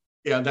energy?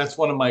 Yeah, that's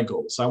one of my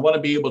goals. I want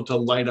to be able to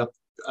light up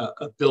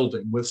a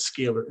building with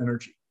scalar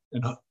energy.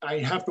 And I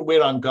have to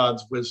wait on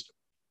God's wisdom.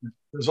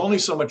 There's only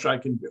so much I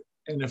can do.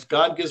 And if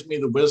God gives me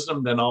the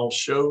wisdom, then I'll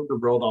show the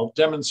world, I'll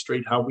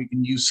demonstrate how we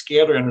can use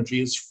scalar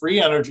energy as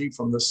free energy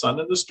from the sun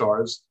and the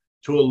stars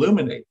to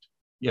illuminate.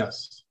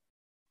 Yes.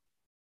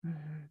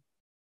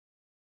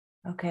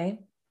 Okay.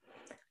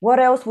 What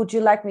else would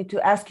you like me to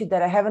ask you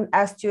that I haven't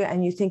asked you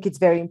and you think it's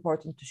very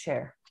important to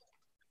share?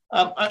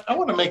 I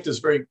want to make this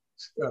very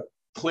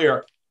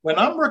clear. When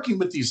I'm working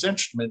with these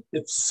instruments,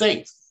 it's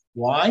safe.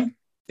 Why?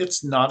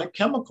 It's not a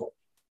chemical.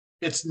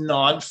 It's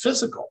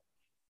non-physical.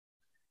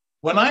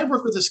 When I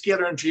work with a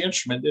scalar energy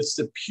instrument, it's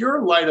the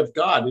pure light of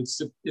God.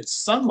 It's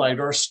sunlight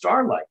or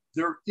starlight.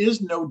 There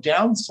is no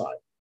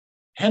downside.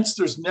 Hence,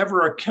 there's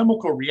never a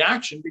chemical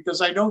reaction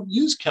because I don't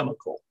use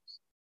chemical.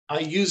 I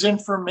use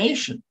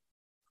information.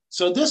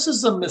 So this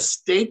is a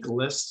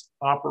mistakeless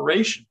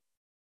operation.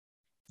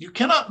 You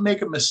cannot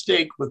make a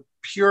mistake with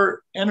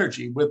pure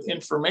energy, with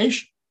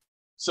information.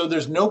 So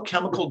there's no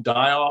chemical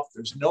die-off.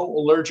 There's no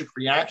allergic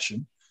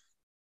reaction.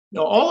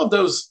 All of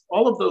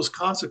those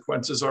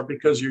consequences are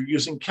because you're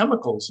using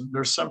chemicals and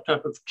there's some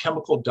type of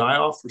chemical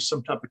die-off or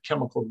some type of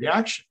chemical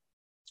reaction.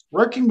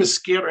 Working with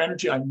scalar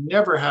energy, I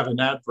never have an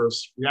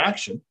adverse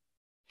reaction.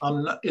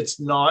 It's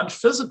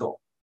non-physical.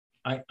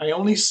 I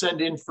only send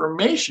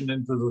information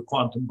into the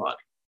quantum body.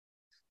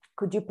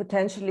 Could you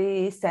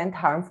potentially send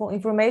harmful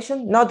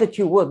information? Not that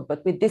you would,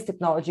 but with this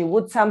technology,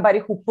 would somebody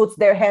who puts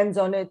their hands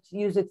on it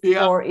use it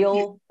for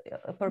ill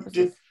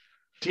purposes?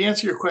 To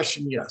answer your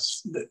question,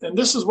 yes. And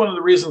this is one of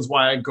the reasons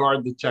why I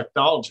guard the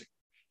technology.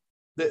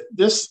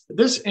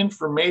 This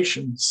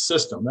information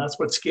system, that's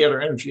what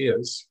scalar energy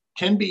is,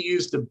 can be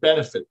used to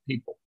benefit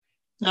people.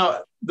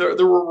 Now, there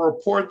were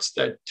reports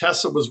that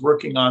Tesla was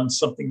working on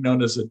something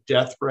known as a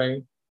death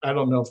ray. I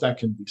don't know if that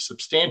can be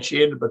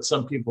substantiated, but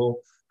some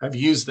people have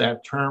used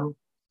that term.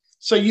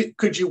 So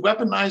could you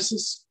weaponize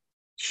this?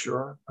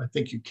 Sure, I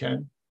think you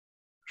can.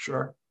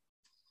 Sure.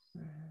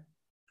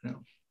 Yeah.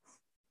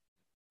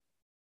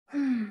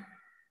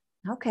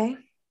 Okay.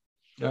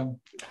 Yeah.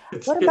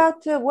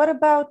 What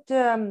about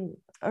a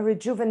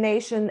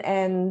rejuvenation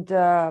and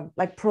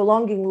like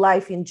prolonging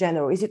life in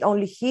general? Is it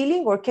only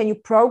healing, or can you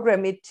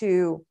program it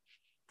to,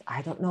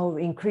 I don't know,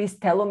 increase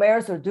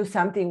telomeres or do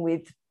something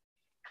with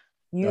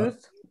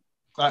youth?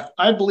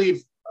 I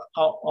believe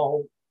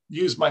I'll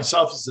use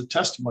myself as a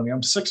testimony.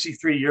 I'm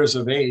 63 years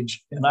of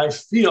age, and I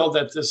feel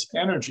that this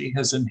energy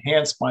has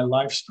enhanced my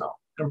lifestyle.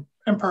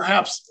 and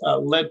perhaps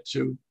led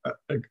to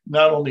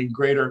not only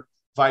greater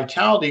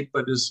vitality,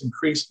 but has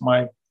increased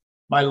my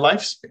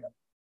lifespan.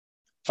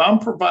 If I'm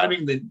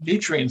providing the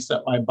nutrients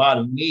that my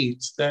body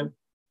needs, then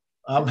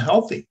I'm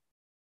healthy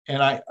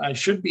and I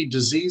should be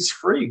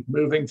disease-free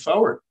moving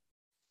forward.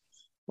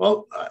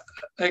 Well,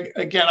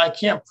 again, I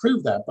can't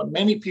prove that, but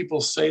many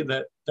people say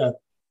that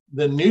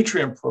the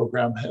nutrient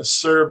program has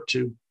served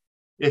to,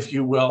 if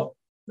you will,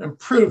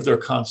 improve their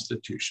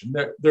constitution,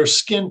 their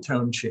skin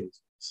tone changes,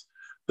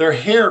 their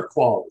hair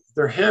quality.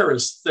 Their hair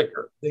is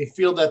thicker. They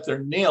feel that their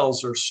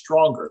nails are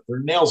stronger. Their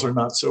nails are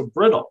not so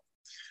brittle.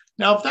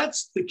 Now, if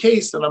that's the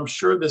case, then I'm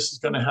sure this is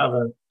going to have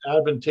an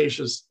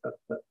advantageous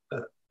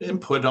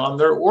input on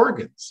their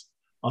organs,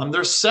 on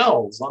their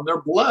cells, on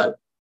their blood,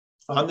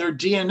 on their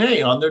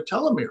DNA, on their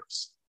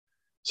telomeres.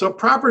 So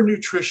proper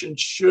nutrition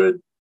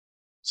should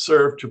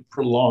serve to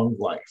prolong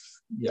life.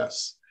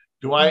 Yes.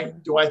 Do I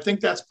think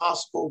that's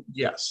possible?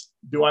 Yes.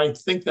 Do I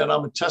think that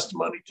I'm a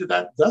testimony to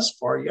that? Thus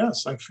far,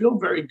 yes. I feel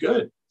very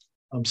good.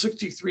 I'm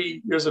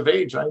 63 years of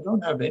age. I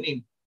don't have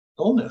any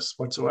illness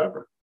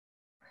whatsoever.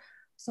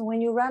 So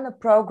when you run a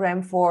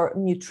program for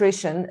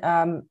nutrition,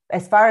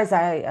 as far as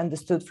I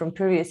understood from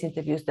previous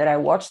interviews that I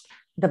watched,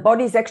 the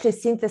body is actually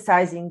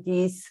synthesizing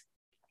these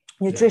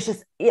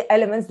nutritious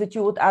elements that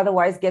you would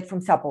otherwise get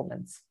from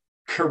supplements.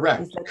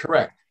 Correct.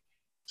 Correct.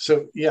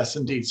 So yes,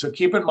 indeed. So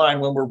keep in mind,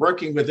 when we're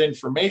working with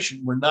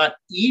information, we're not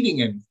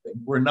eating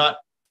anything. We're not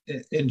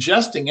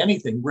ingesting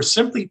anything. We're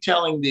simply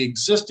telling the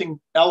existing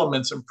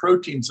elements and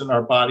proteins in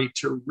our body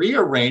to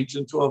rearrange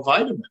into a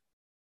vitamin.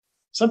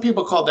 Some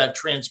people call that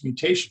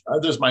transmutation.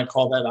 Others might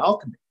call that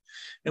alchemy,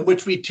 in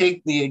which we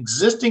take the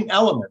existing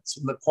elements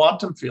in the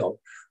quantum field,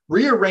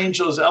 rearrange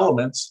those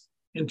elements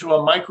into a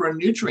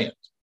micronutrient.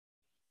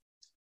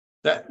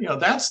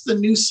 That's the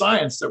new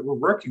science that we're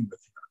working with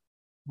here.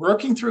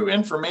 Working through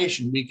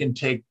information, we can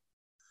take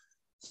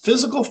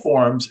physical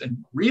forms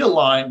and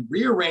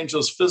rearrange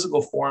those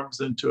physical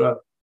forms into a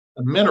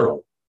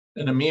mineral,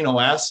 an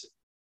amino acid.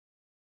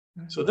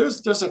 So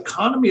there's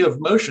economy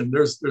of motion.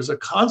 There's a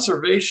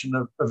conservation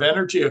of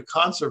energy, a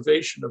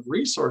conservation of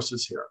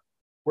resources here.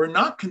 We're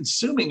not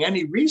consuming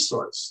any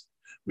resource.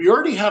 We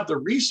already have the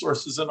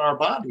resources in our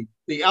body,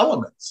 the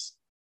elements,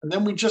 and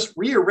then we just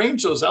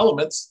rearrange those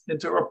elements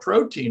into a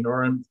protein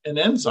or an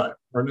enzyme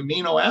or an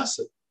amino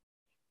acid.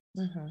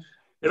 Mm-hmm.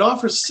 It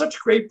offers such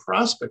great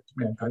prospect to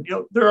mankind.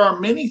 There are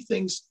many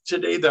things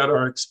today that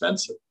are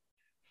expensive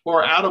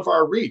or out of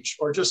our reach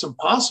or just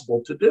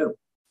impossible to do.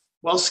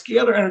 Well,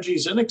 scalar energy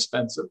is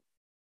inexpensive,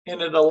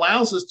 and it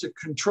allows us to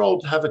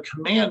have a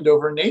command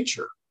over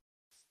nature.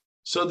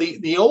 So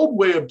the old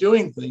way of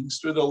doing things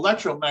through the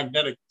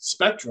electromagnetic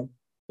spectrum,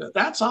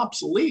 that's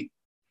obsolete.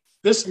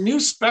 This new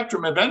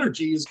spectrum of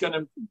energy is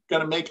going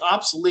to make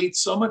obsolete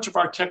so much of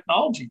our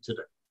technology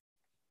today.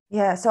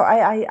 Yeah, so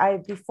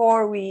I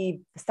before we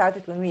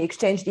started, when we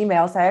exchanged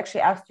emails, I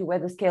actually asked you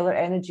whether scalar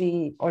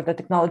energy or the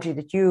technology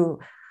that you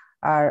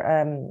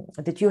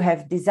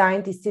have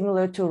designed is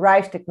similar to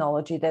Rife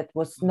technology that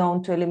was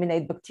known to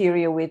eliminate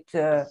bacteria with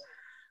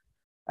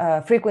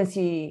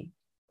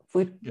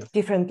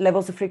different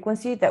levels of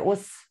frequency. That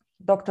was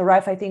Dr.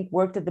 Rife, I think,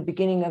 worked at the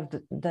beginning of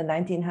the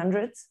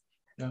 1900s.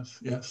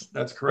 Yes,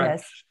 that's correct.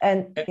 Yes,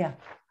 and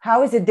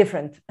how is it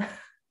different?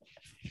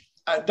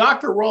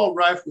 Dr. Roald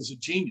Rife was a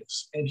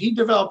genius, and he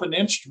developed an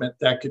instrument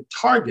that could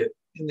target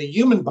in the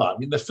human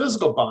body, in the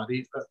physical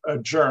body, a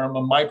germ,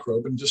 a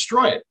microbe, and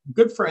destroy it.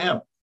 Good for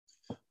him.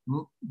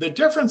 The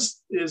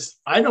difference is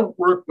I don't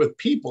work with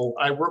people,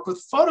 I work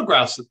with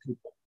photographs of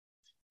people.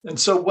 And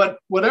so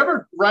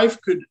whatever Rife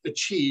could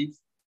achieve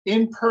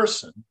in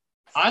person,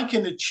 I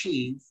can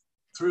achieve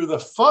through the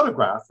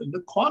photograph in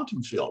the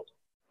quantum field.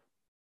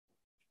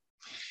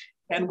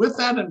 And with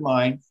that in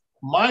mind,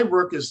 my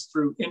work is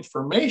through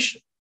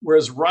information,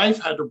 whereas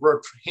Rife had to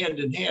work hand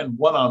in hand,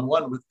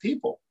 one-on-one with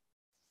people.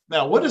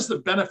 Now, what is the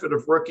benefit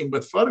of working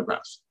with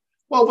photographs?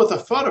 Well, with a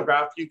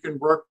photograph, you can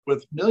work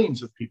with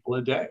millions of people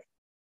a day.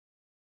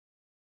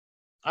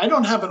 I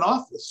don't have an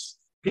office.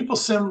 People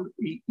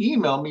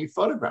email me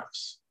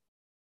photographs.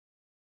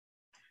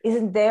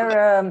 Isn't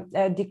there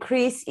a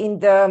decrease in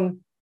the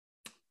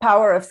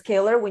power of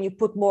scalar when you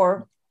put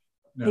more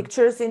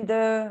pictures in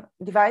the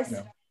device?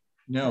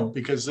 No,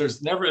 because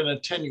there's never an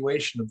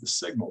attenuation of the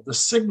signal. The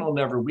signal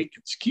never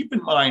weakens. Keep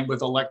in mind,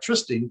 with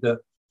electricity, the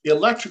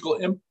electrical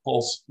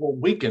impulse will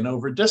weaken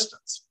over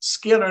distance.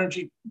 Scalar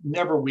energy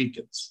never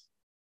weakens.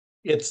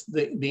 It's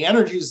the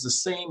energy is the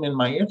same in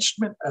my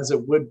instrument as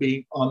it would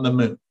be on the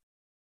moon.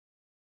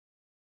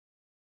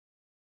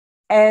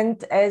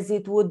 And as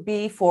it would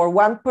be for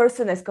one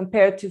person as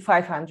compared to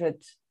 500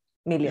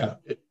 million.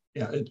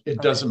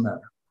 It doesn't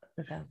matter.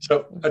 Okay.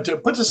 So to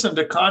put this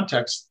into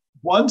context,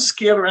 one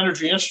scalar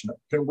energy instrument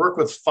can work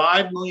with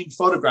 5 million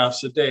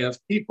photographs a day of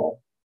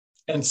people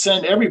and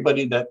send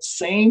everybody that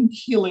same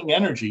healing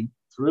energy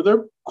through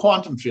their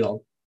quantum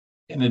field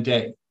in a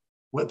day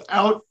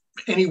without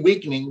any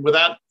weakening,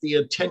 without the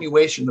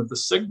attenuation of the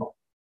signal.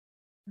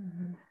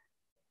 Mm-hmm.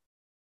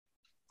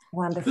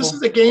 Wonderful. This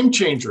is a game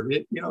changer.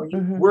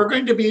 We're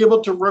going to be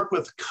able to work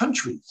with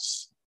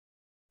countries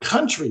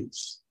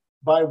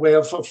by way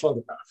of a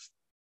photograph.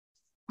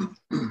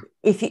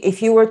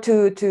 If you were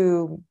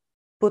to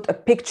put a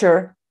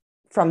picture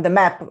from the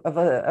map of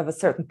a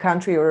certain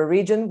country or a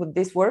region, would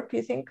this work,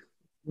 you think?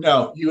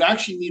 No, you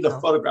actually need a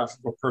photograph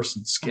of a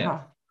person's skin.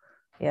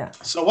 Yeah.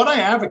 So what I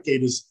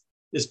advocate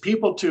is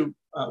people to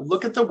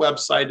look at the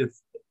website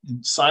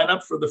and sign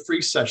up for the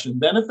free session.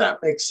 Then if that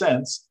makes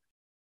sense,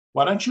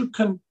 why don't you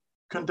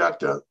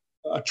conduct a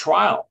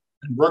trial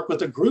and work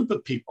with a group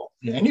of people?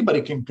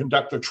 Anybody can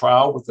conduct a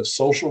trial with a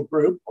social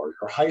group or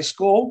your high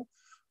school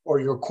or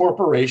your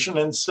corporation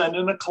and send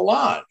in a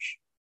collage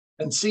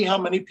and see how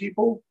many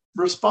people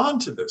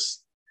respond to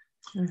this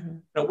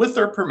with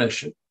their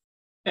permission.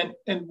 And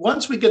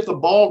once we get the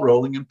ball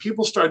rolling and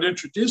people start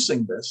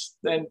introducing this,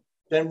 then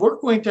we're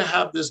going to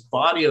have this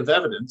body of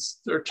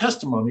evidence. There are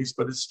testimonies,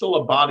 but it's still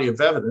a body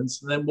of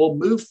evidence. And then we'll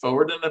move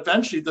forward, and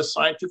eventually the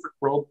scientific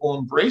world will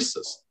embrace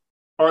this,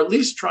 or at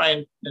least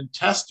try and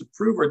test to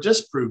prove or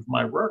disprove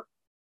my work.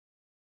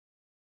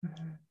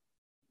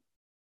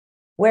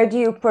 Where do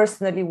you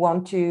personally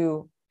want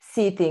to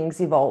see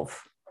things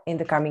evolve in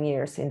the coming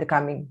years, in the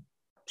coming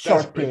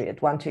short period,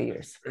 1-2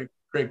 years?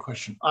 Great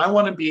question. I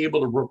want to be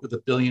able to work with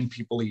 1 billion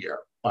people a year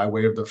by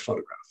way of their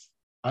photograph.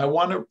 I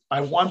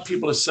want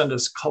people to send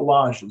us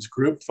collages,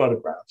 group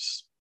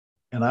photographs,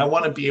 and I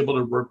want to be able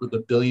to work with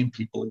 1 billion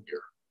people a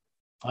year.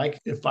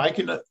 If I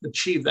can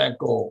achieve that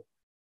goal,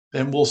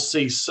 then we'll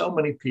see so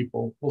many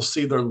people, we'll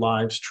see their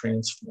lives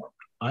transformed.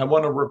 I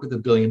want to work with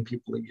 1 billion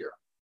people a year.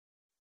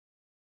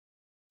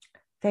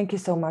 Thank you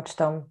so much,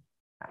 Tom.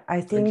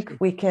 I think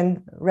we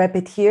can wrap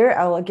it here.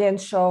 I'll again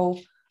show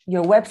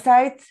your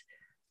website.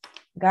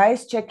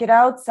 Guys, check it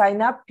out,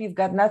 sign up. You've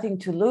got nothing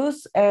to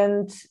lose.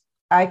 And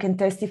I can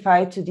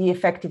testify to the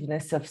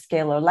effectiveness of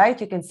Scalar Light.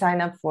 You can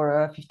sign up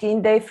for a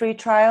 15-day free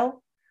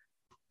trial.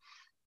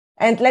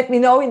 And let me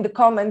know in the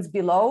comments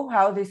below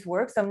how this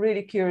works. I'm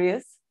really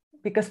curious,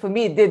 because for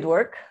me, it did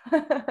work.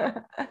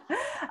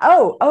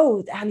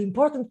 Oh, an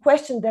important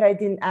question that I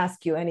didn't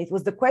ask you. And it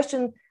was the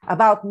question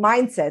about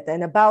mindset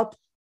and about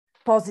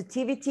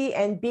positivity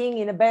and being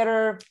in a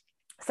better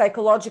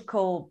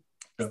psychological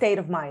state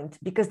of mind,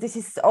 because this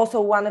is also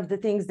one of the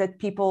things that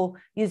people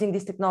using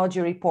this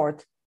technology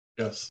report.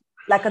 Yes.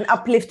 Like an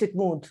uplifted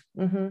mood.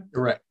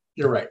 You're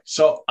right.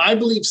 So I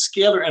believe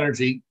scalar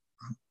energy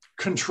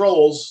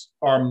controls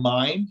our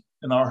mind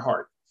and our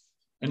heart.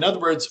 In other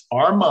words,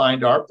 our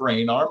mind, our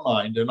brain, our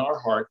mind, and our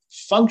heart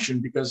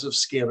function because of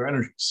scalar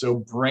energy. So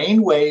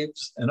brain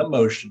waves and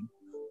emotion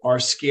are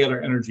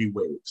scalar energy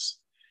waves.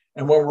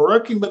 And when we're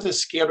working with a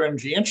scalar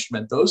energy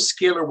instrument, those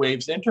scalar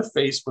waves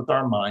interface with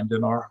our mind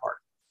and our heart.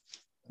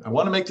 I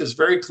want to make this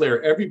very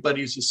clear.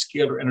 Everybody's a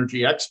scalar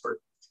energy expert.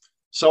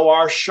 So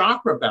our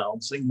chakra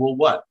balancing will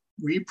what?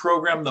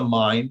 Reprogram the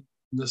mind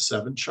in the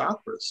 7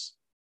 chakras.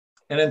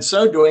 And in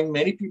so doing,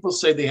 many people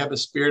say they have a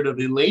spirit of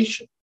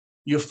elation,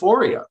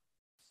 euphoria.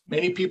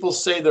 Many people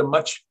say they're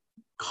much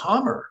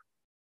calmer.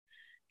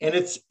 And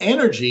it's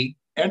energy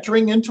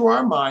entering into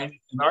our mind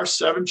and our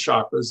 7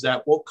 chakras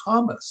that will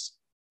calm us.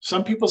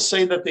 Some people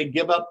say that they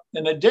give up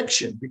an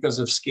addiction because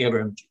of scalar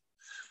energy.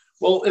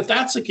 Well, if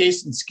that's the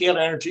case in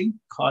scalar energy,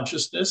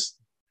 consciousness,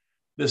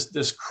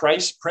 this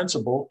Christ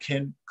principle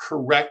can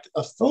correct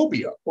a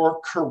phobia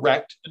or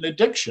correct an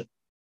addiction.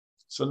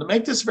 So to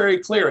make this very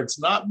clear, it's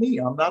not me.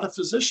 I'm not a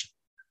physician.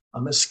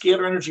 I'm a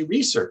scalar energy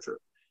researcher.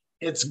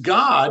 It's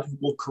God who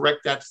will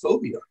correct that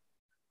phobia.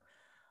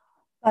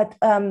 But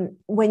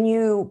when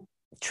you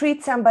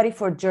treat somebody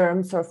for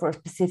germs or for a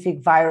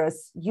specific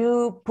virus,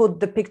 you put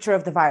the picture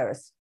of the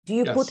virus. Do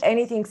you put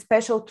anything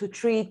special to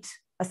treat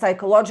a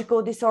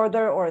psychological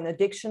disorder or an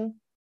addiction?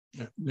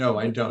 No,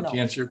 I don't. To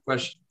answer your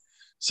question.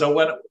 So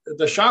when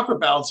the chakra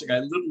balancing, I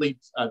literally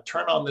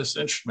turn on this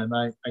instrument.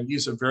 I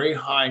use a very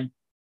high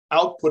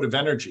output of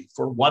energy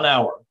for 1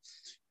 hour.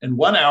 In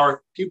 1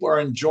 hour, people are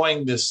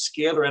enjoying this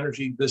scalar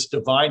energy, this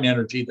divine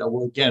energy that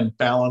will, again,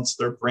 balance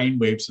their brain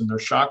waves and their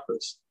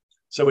chakras.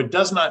 So it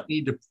does not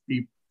need to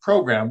be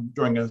programmed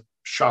during a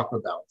chakra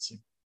balancing.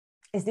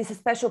 Is this a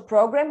special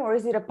program, or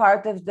is it a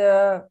part of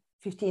the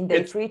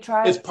 15-day free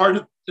trial? It's part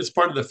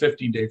of the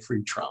 15-day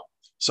free trial.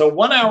 So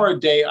 1 hour a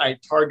day, I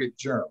target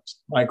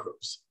germs,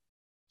 microbes.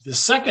 The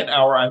second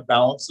hour, I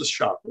balance the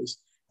chakras.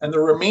 And the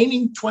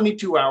remaining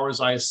 22 hours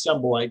I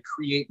assemble, I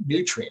create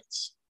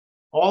nutrients.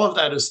 All of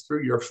that is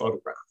through your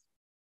photograph.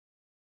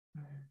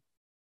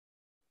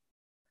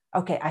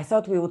 Okay, I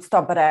thought we would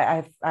stop, but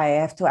I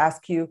have to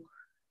ask you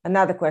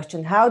another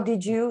question. How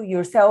did you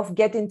yourself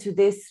get into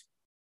this?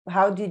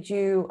 How did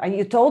you, and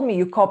you told me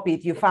you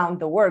copied, you found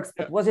the works,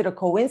 but was it a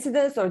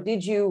coincidence, or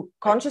did you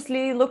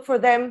consciously look for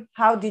them?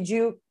 How did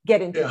you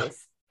get into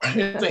this?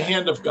 It's the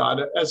hand of God.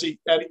 At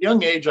a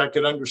young age, I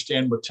could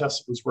understand what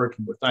Tesla was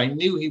working with. I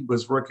knew he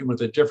was working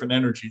with a different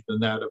energy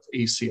than that of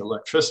AC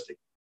electricity.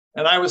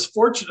 And I was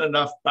fortunate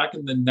enough back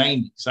in the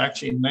 90s,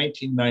 actually in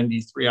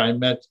 1993, I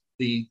met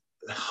the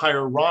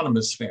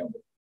Hieronymus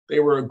family. They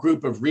were a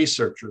group of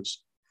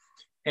researchers.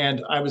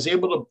 And I was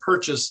able to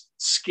purchase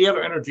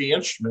scalar energy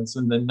instruments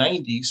in the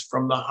 90s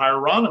from the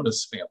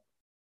Hieronymus family.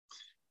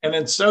 And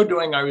in so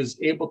doing, I was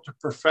able to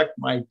perfect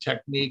my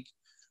technique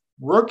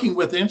working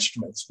with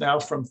instruments, now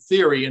from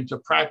theory into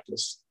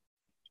practice.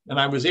 And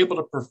I was able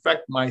to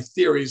perfect my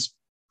theories,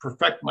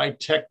 perfect my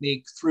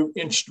technique through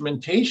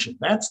instrumentation.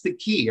 That's the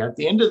key. At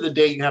the end of the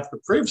day, you have to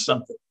prove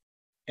something.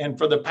 And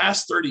for the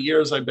past 30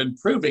 years, I've been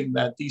proving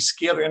that these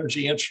scalar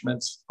energy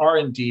instruments are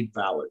indeed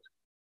valid.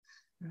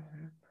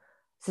 Mm-hmm.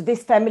 So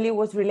this family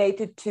was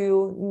related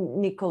to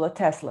Nikola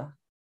Tesla.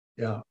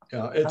 Yeah.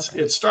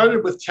 It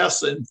started with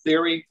Tesla in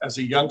theory as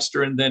a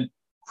youngster, and then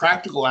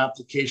practical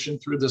application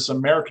through this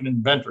American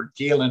inventor,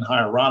 Galen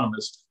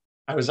Hieronymus.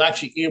 I was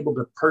actually able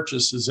to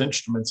purchase his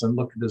instruments and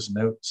look at his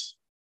notes.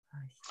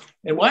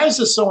 And why is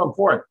this so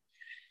important?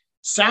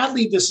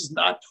 Sadly, this is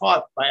not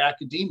taught by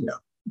academia.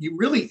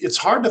 It's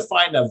hard to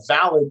find a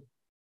valid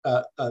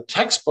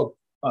textbook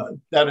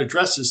that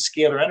addresses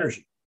scalar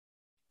energy.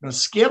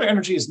 Scalar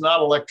energy is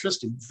not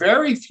electricity.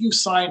 Very few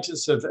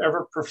scientists have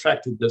ever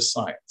perfected this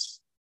science.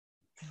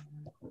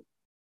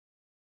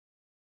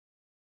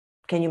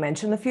 Can you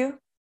mention a few?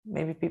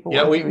 Maybe people.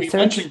 Yeah, we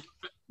mentioned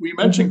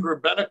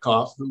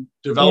Grebennikov, who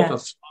developed a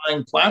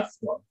flying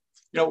platform.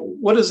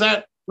 What is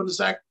that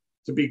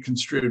to be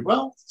construed?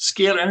 Well,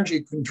 scalar energy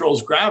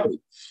controls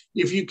gravity.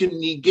 If you can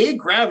negate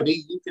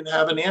gravity, you can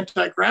have an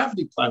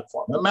anti-gravity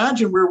platform.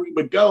 Imagine where we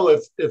would go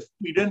if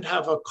we didn't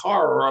have a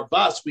car or a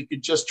bus. We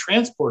could just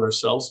transport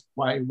ourselves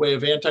by way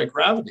of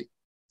anti-gravity.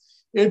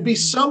 It'd be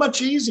so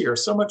much easier,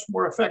 so much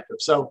more effective.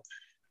 So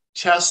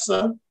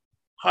Tesla,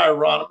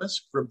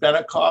 Hieronymus,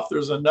 Grebennikov,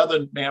 there's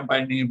another man by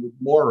the name of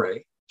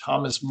Moray,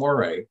 Thomas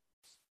Moray.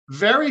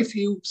 Very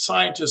few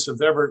scientists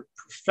have ever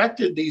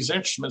perfected these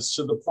instruments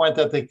to the point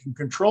that they can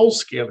control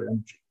scalar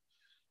energy.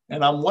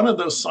 And I'm one of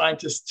those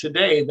scientists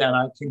today that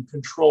I can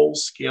control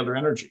scalar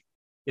energy.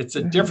 It's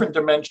a different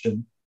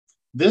dimension.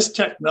 This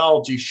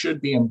technology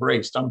should be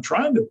embraced. I'm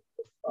trying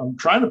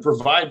to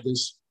provide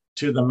this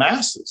to the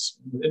masses.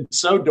 In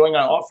so doing,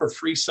 I offer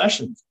free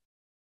sessions.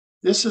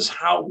 This is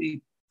how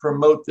we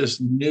promote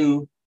this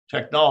new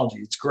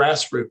technology. It's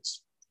grassroots.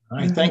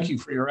 I thank you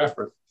for your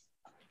effort.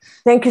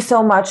 Thank you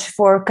so much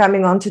for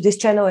coming on to this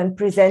channel and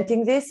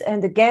presenting this.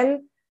 And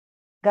again,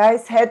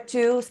 guys, head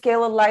to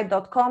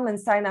scalarlight.com and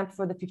sign up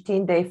for the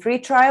 15-day free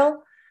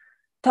trial.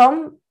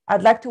 Tom,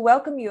 I'd like to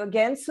welcome you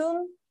again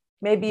soon.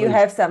 Maybe you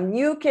have some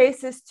new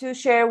cases to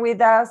share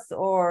with us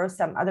or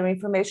some other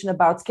information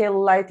about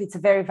Scalar Light. It's a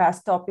very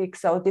vast topic.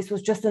 So this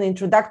was just an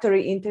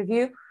introductory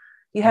interview.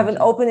 You have an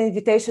open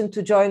invitation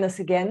to join us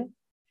again.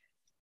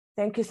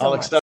 Thank you so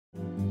much.